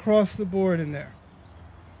all across the board in there.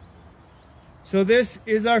 So this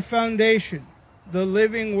is our foundation, the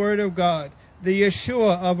living Word of God, the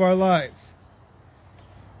Yeshua of our lives.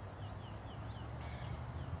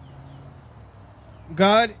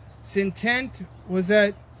 God's intent was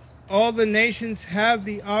that all the nations have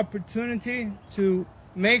the opportunity to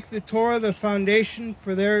make the Torah the foundation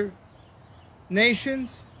for their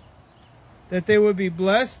nations, that they would be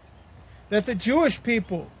blessed, that the Jewish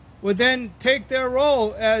people would then take their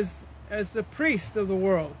role as the priest of the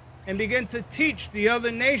world and begin to teach the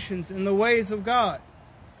other nations in the ways of God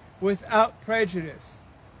without prejudice,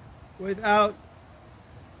 without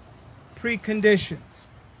preconditions.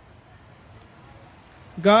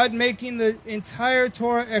 God making the entire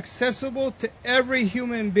Torah accessible to every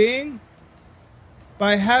human being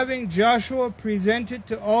by having Joshua present it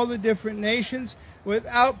to all the different nations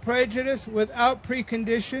without prejudice, without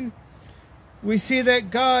precondition, we see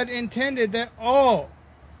that God intended that all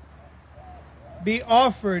be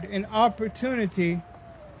offered an opportunity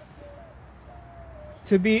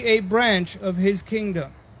to be a branch of His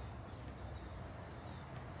kingdom.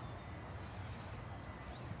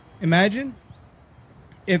 Imagine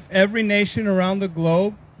if every nation around the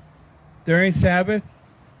globe during Sabbath,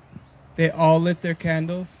 they all lit their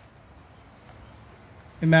candles.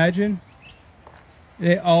 Imagine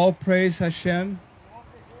they all praise Hashem.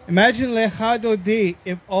 Imagine Lecha Dodi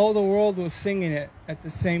if all the world was singing it at the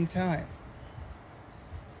same time.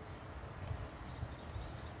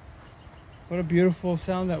 What a beautiful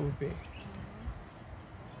sound that would be.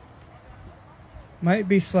 Might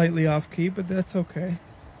be slightly off key, but that's okay.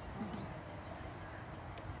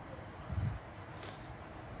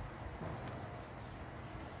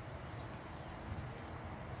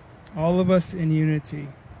 All of us in unity,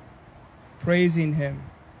 praising Him,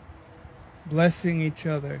 blessing each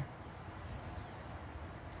other.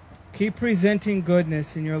 Keep presenting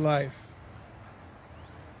goodness in your life.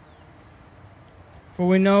 For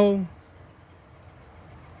we know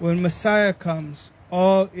when Messiah comes,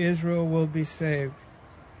 all Israel will be saved.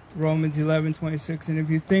 Romans 11:26. And if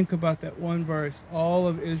you think about that one verse, all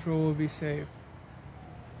of Israel will be saved.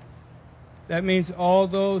 That means all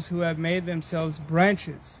those who have made themselves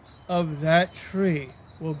branches of that tree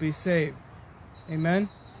will be saved. Amen?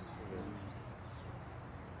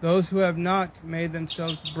 Those who have not made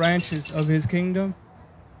themselves branches of His kingdom,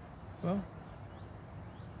 well,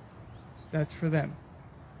 that's for them.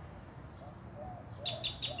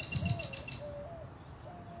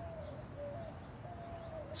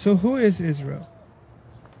 So who is Israel?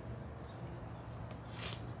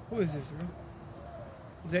 Who is Israel?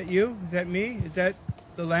 Is that you? Is that me? Is that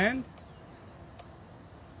the land?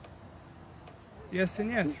 Yes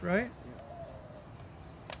and yes, right?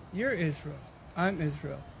 You're Israel. I'm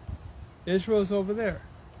Israel. Israel's over there,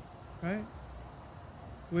 right?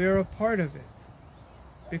 We are a part of it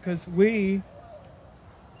because we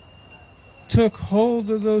took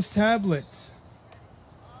hold of those tablets.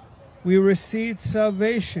 We received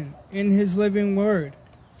salvation in His living word,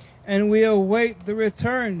 and we await the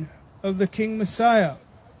return of the King Messiah.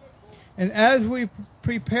 And as we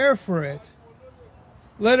prepare for it,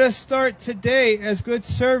 let us start today as good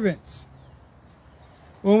servants.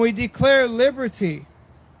 When we declare liberty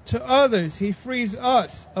to others, He frees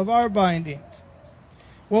us of our bindings.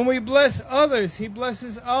 When we bless others, He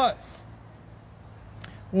blesses us.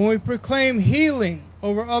 When we proclaim healing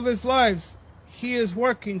over others' lives, He is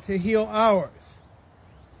working to heal ours.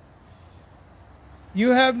 You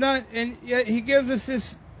have not, and yet He gives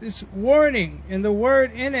us this warning, and the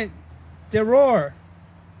word in it, deror.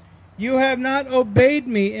 You have not obeyed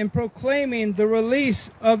me in proclaiming the release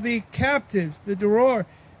of the captives, the deror,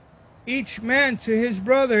 each man to his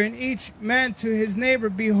brother and each man to his neighbor.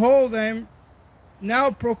 Behold, I am now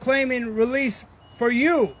proclaiming release for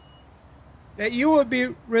you, that you will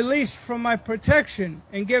be released from my protection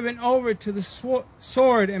and given over to the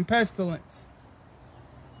sword and pestilence.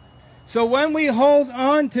 So when we hold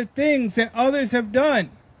on to things that others have done,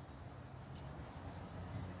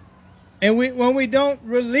 and when we don't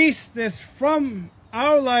release this from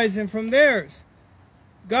our lives and from theirs,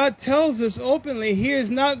 God tells us openly He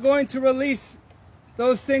is not going to release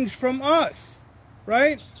those things from us,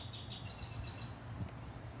 right?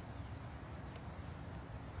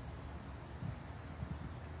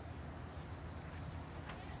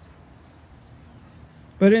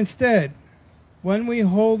 But instead, when we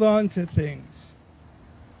hold on to things,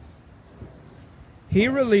 He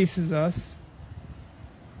releases us.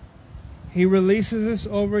 He releases us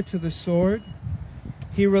over to the sword.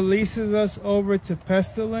 He releases us over to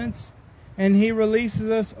pestilence. And He releases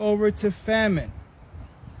us over to famine.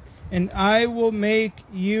 And I will make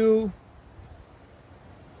you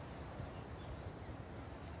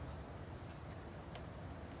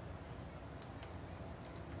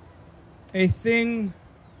a thing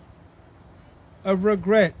of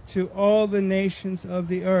regret to all the nations of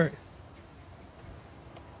the earth.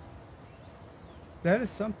 That is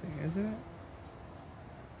something, isn't it?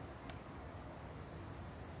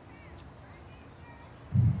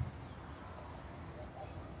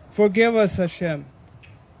 Forgive us, Hashem.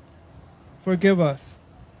 Forgive us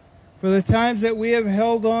for the times that we have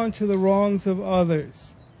held on to the wrongs of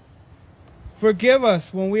others. Forgive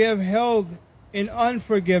us when we have held in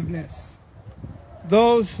unforgiveness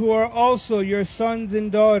those who are also your sons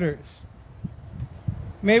and daughters.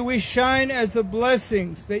 May we shine as the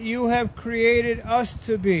blessings that you have created us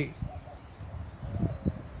to be.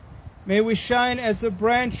 May we shine as the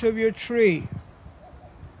branch of your tree,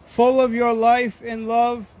 full of your life and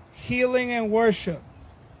love, healing and worship,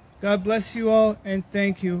 God bless you all, and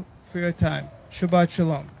thank you for your time. Shabbat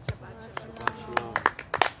Shalom.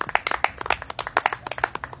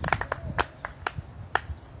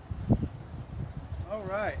 All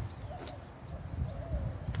right.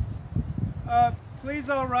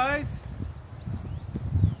 Please all rise.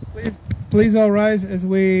 Please all rise as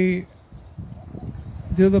we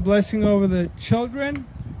do the blessing over the children.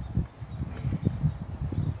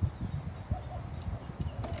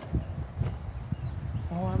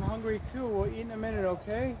 Oh, I'm hungry too. We'll eat in a minute,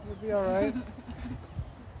 okay? You'll be all right.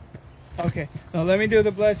 Okay. Now let me do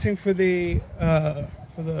the blessing for the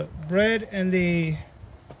bread and the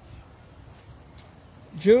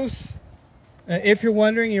juice. If you're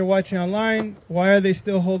wondering, you're watching online, why are they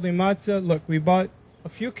still holding matzah? Look, we bought a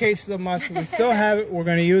few cases of matzah. We still have it. We're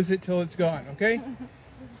going to use it till it's gone, okay?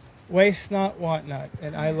 Waste not, want not.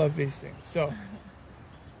 And I love these things. So,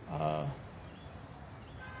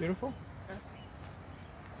 beautiful.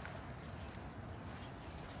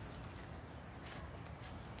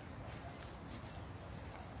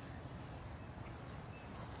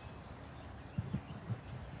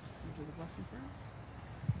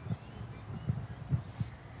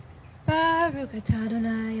 Baruch atah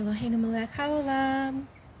Adonai Eloheinu melech haolam,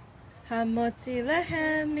 hamotzi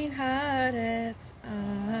lehem min haaretz.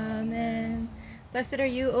 Amen. Blessed are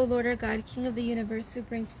you, O Lord our God, King of the universe, who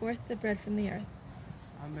brings forth the bread from the earth.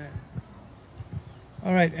 Amen.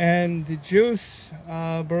 All right, and the juice,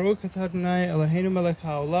 Baruch atah Adonai Eloheinu melech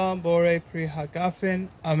haolam, borei pri hagafen.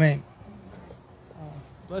 Amen.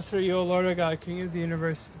 Blessed are you, O Lord our God, King of the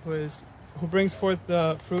universe, who brings forth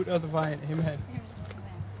the fruit of the vine. Amen.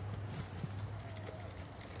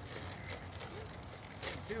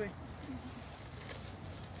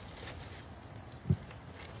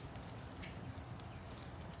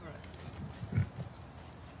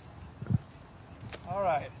 All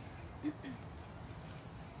right.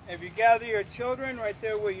 If you gather your children right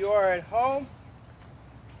there where you are at home,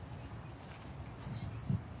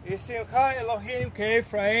 Yisimcha Elohim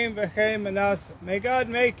ke'Ephraim v'chei Manasseh. May God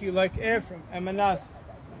make you like Ephraim and Manasseh.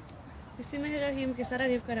 Yisimcha Elohim ke'Sara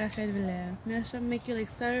Rivka Rachel v'Leah. May Hashem make you like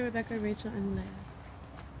Sarah, Rebecca, Rachel, and Leah.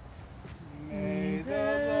 May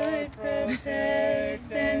the Lord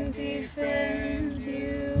protect and defend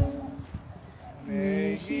you.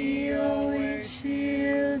 May He always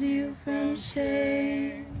shield you from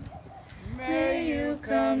shame. May you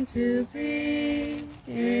come to be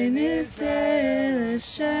in Israel a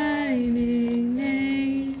shining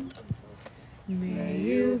name. May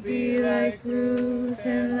you be like Ruth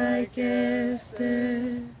and like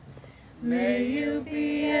Esther. May you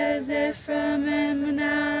be as Ephraim and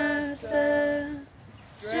Manasseh.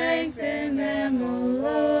 Strengthen them, O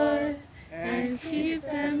Lord, and keep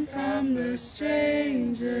them from the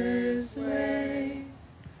stranger's way.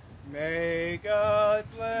 May God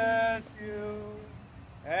bless you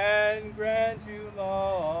and grant you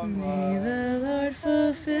long May life. the Lord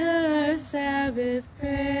fulfill our Sabbath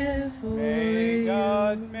prayer for May you.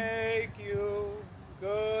 God make you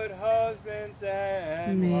good husbands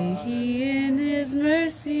and May wives. He in His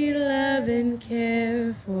mercy love and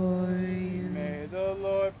care for you. May the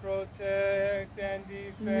Lord protect and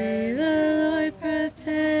defend May the Lord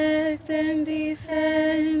protect and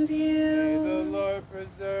defend you. you. May the Lord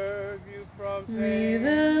preserve you from pain. May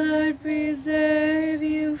the Lord preserve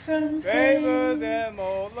you from Favor pain. them, O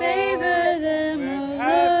Lord. Favor them, with O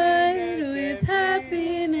happiness Lord, with and peace.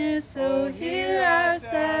 happiness. So hear our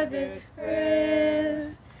Sabbath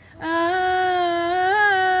prayer. Amen.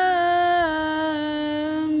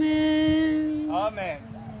 Amen.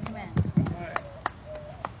 Amen.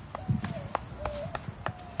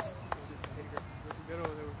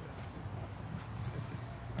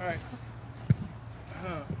 All right. All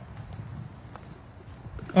right.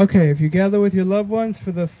 Okay, if you gather with your loved ones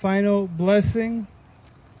for the final blessing,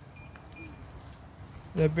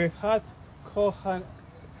 the Birchat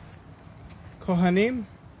Kohanim,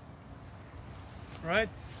 right?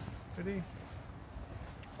 Ready?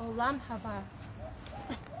 Olam haba.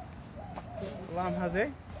 Olam Hazeh?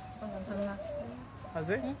 Olam haba.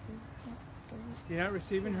 Hazeh? You're not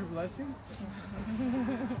receiving her blessing?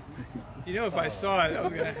 You know, if I saw it, that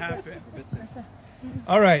was going to happen.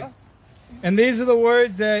 All right. And these are the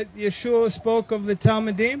words that Yeshua spoke of the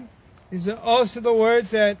Talmudim. These are also the words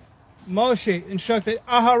that Moshe instructed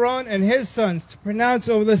Aharon and his sons to pronounce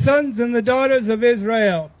over the sons and the daughters of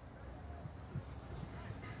Israel.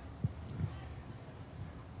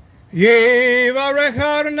 Yivarech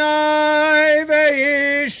Adonai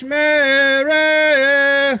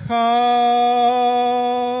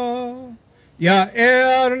ve'yishmerecha.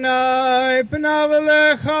 Ya'er Adonai panav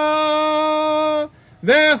elecha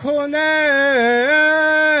ve'chonecha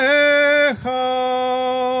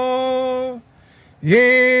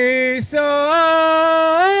Yisa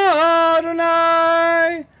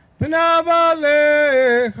Adonai panav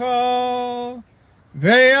alecha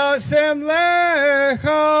ve'asem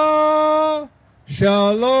lecha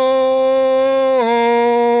shalom.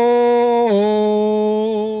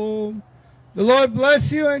 The Lord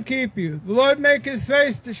bless you and keep you. The Lord make his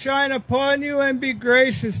face to shine upon you and be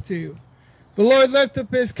gracious to you. The Lord lift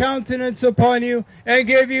up his countenance upon you and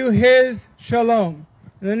give you his shalom.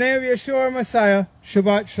 In the name of Yeshua Messiah,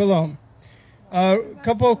 Shabbat Shalom. A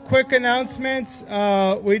couple of quick announcements.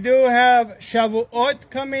 We do have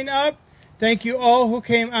Shavuot coming up. Thank you all who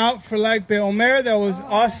came out for Lag BaOmer. That was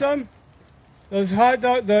awesome. Those hot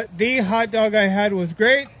dog, the hot dog I had was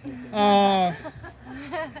great. And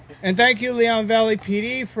thank you, Leon Valley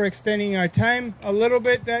PD, for extending our time a little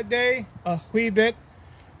bit that day, a wee bit.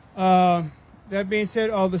 That being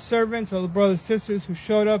said, all the servants, all the brothers and sisters who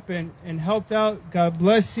showed up and helped out, God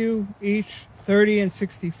bless you, each 30 and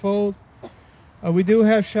 60-fold. We do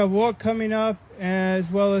have Shavuot coming up, as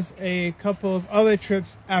well as a couple of other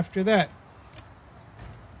trips after that.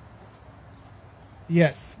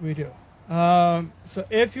 Yes, we do. So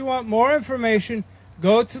if you want more information,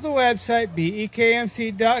 go to the website,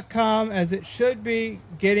 bekmc.com, as it should be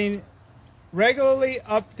getting regularly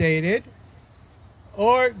updated.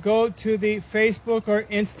 Or go to the Facebook or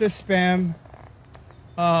Insta spam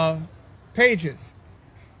pages.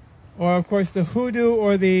 Or, of course, the Hoodoo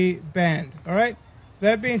or the band. All right?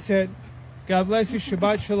 That being said, God bless you.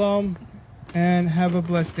 Shabbat Shalom. And have a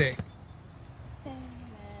blessed day. Amen.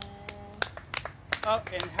 Oh,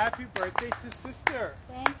 and happy birthday to sister.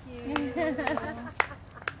 Thank you.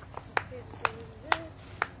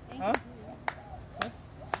 Huh? What?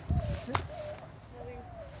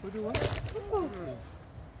 Hoodoo what?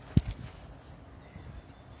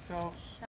 So...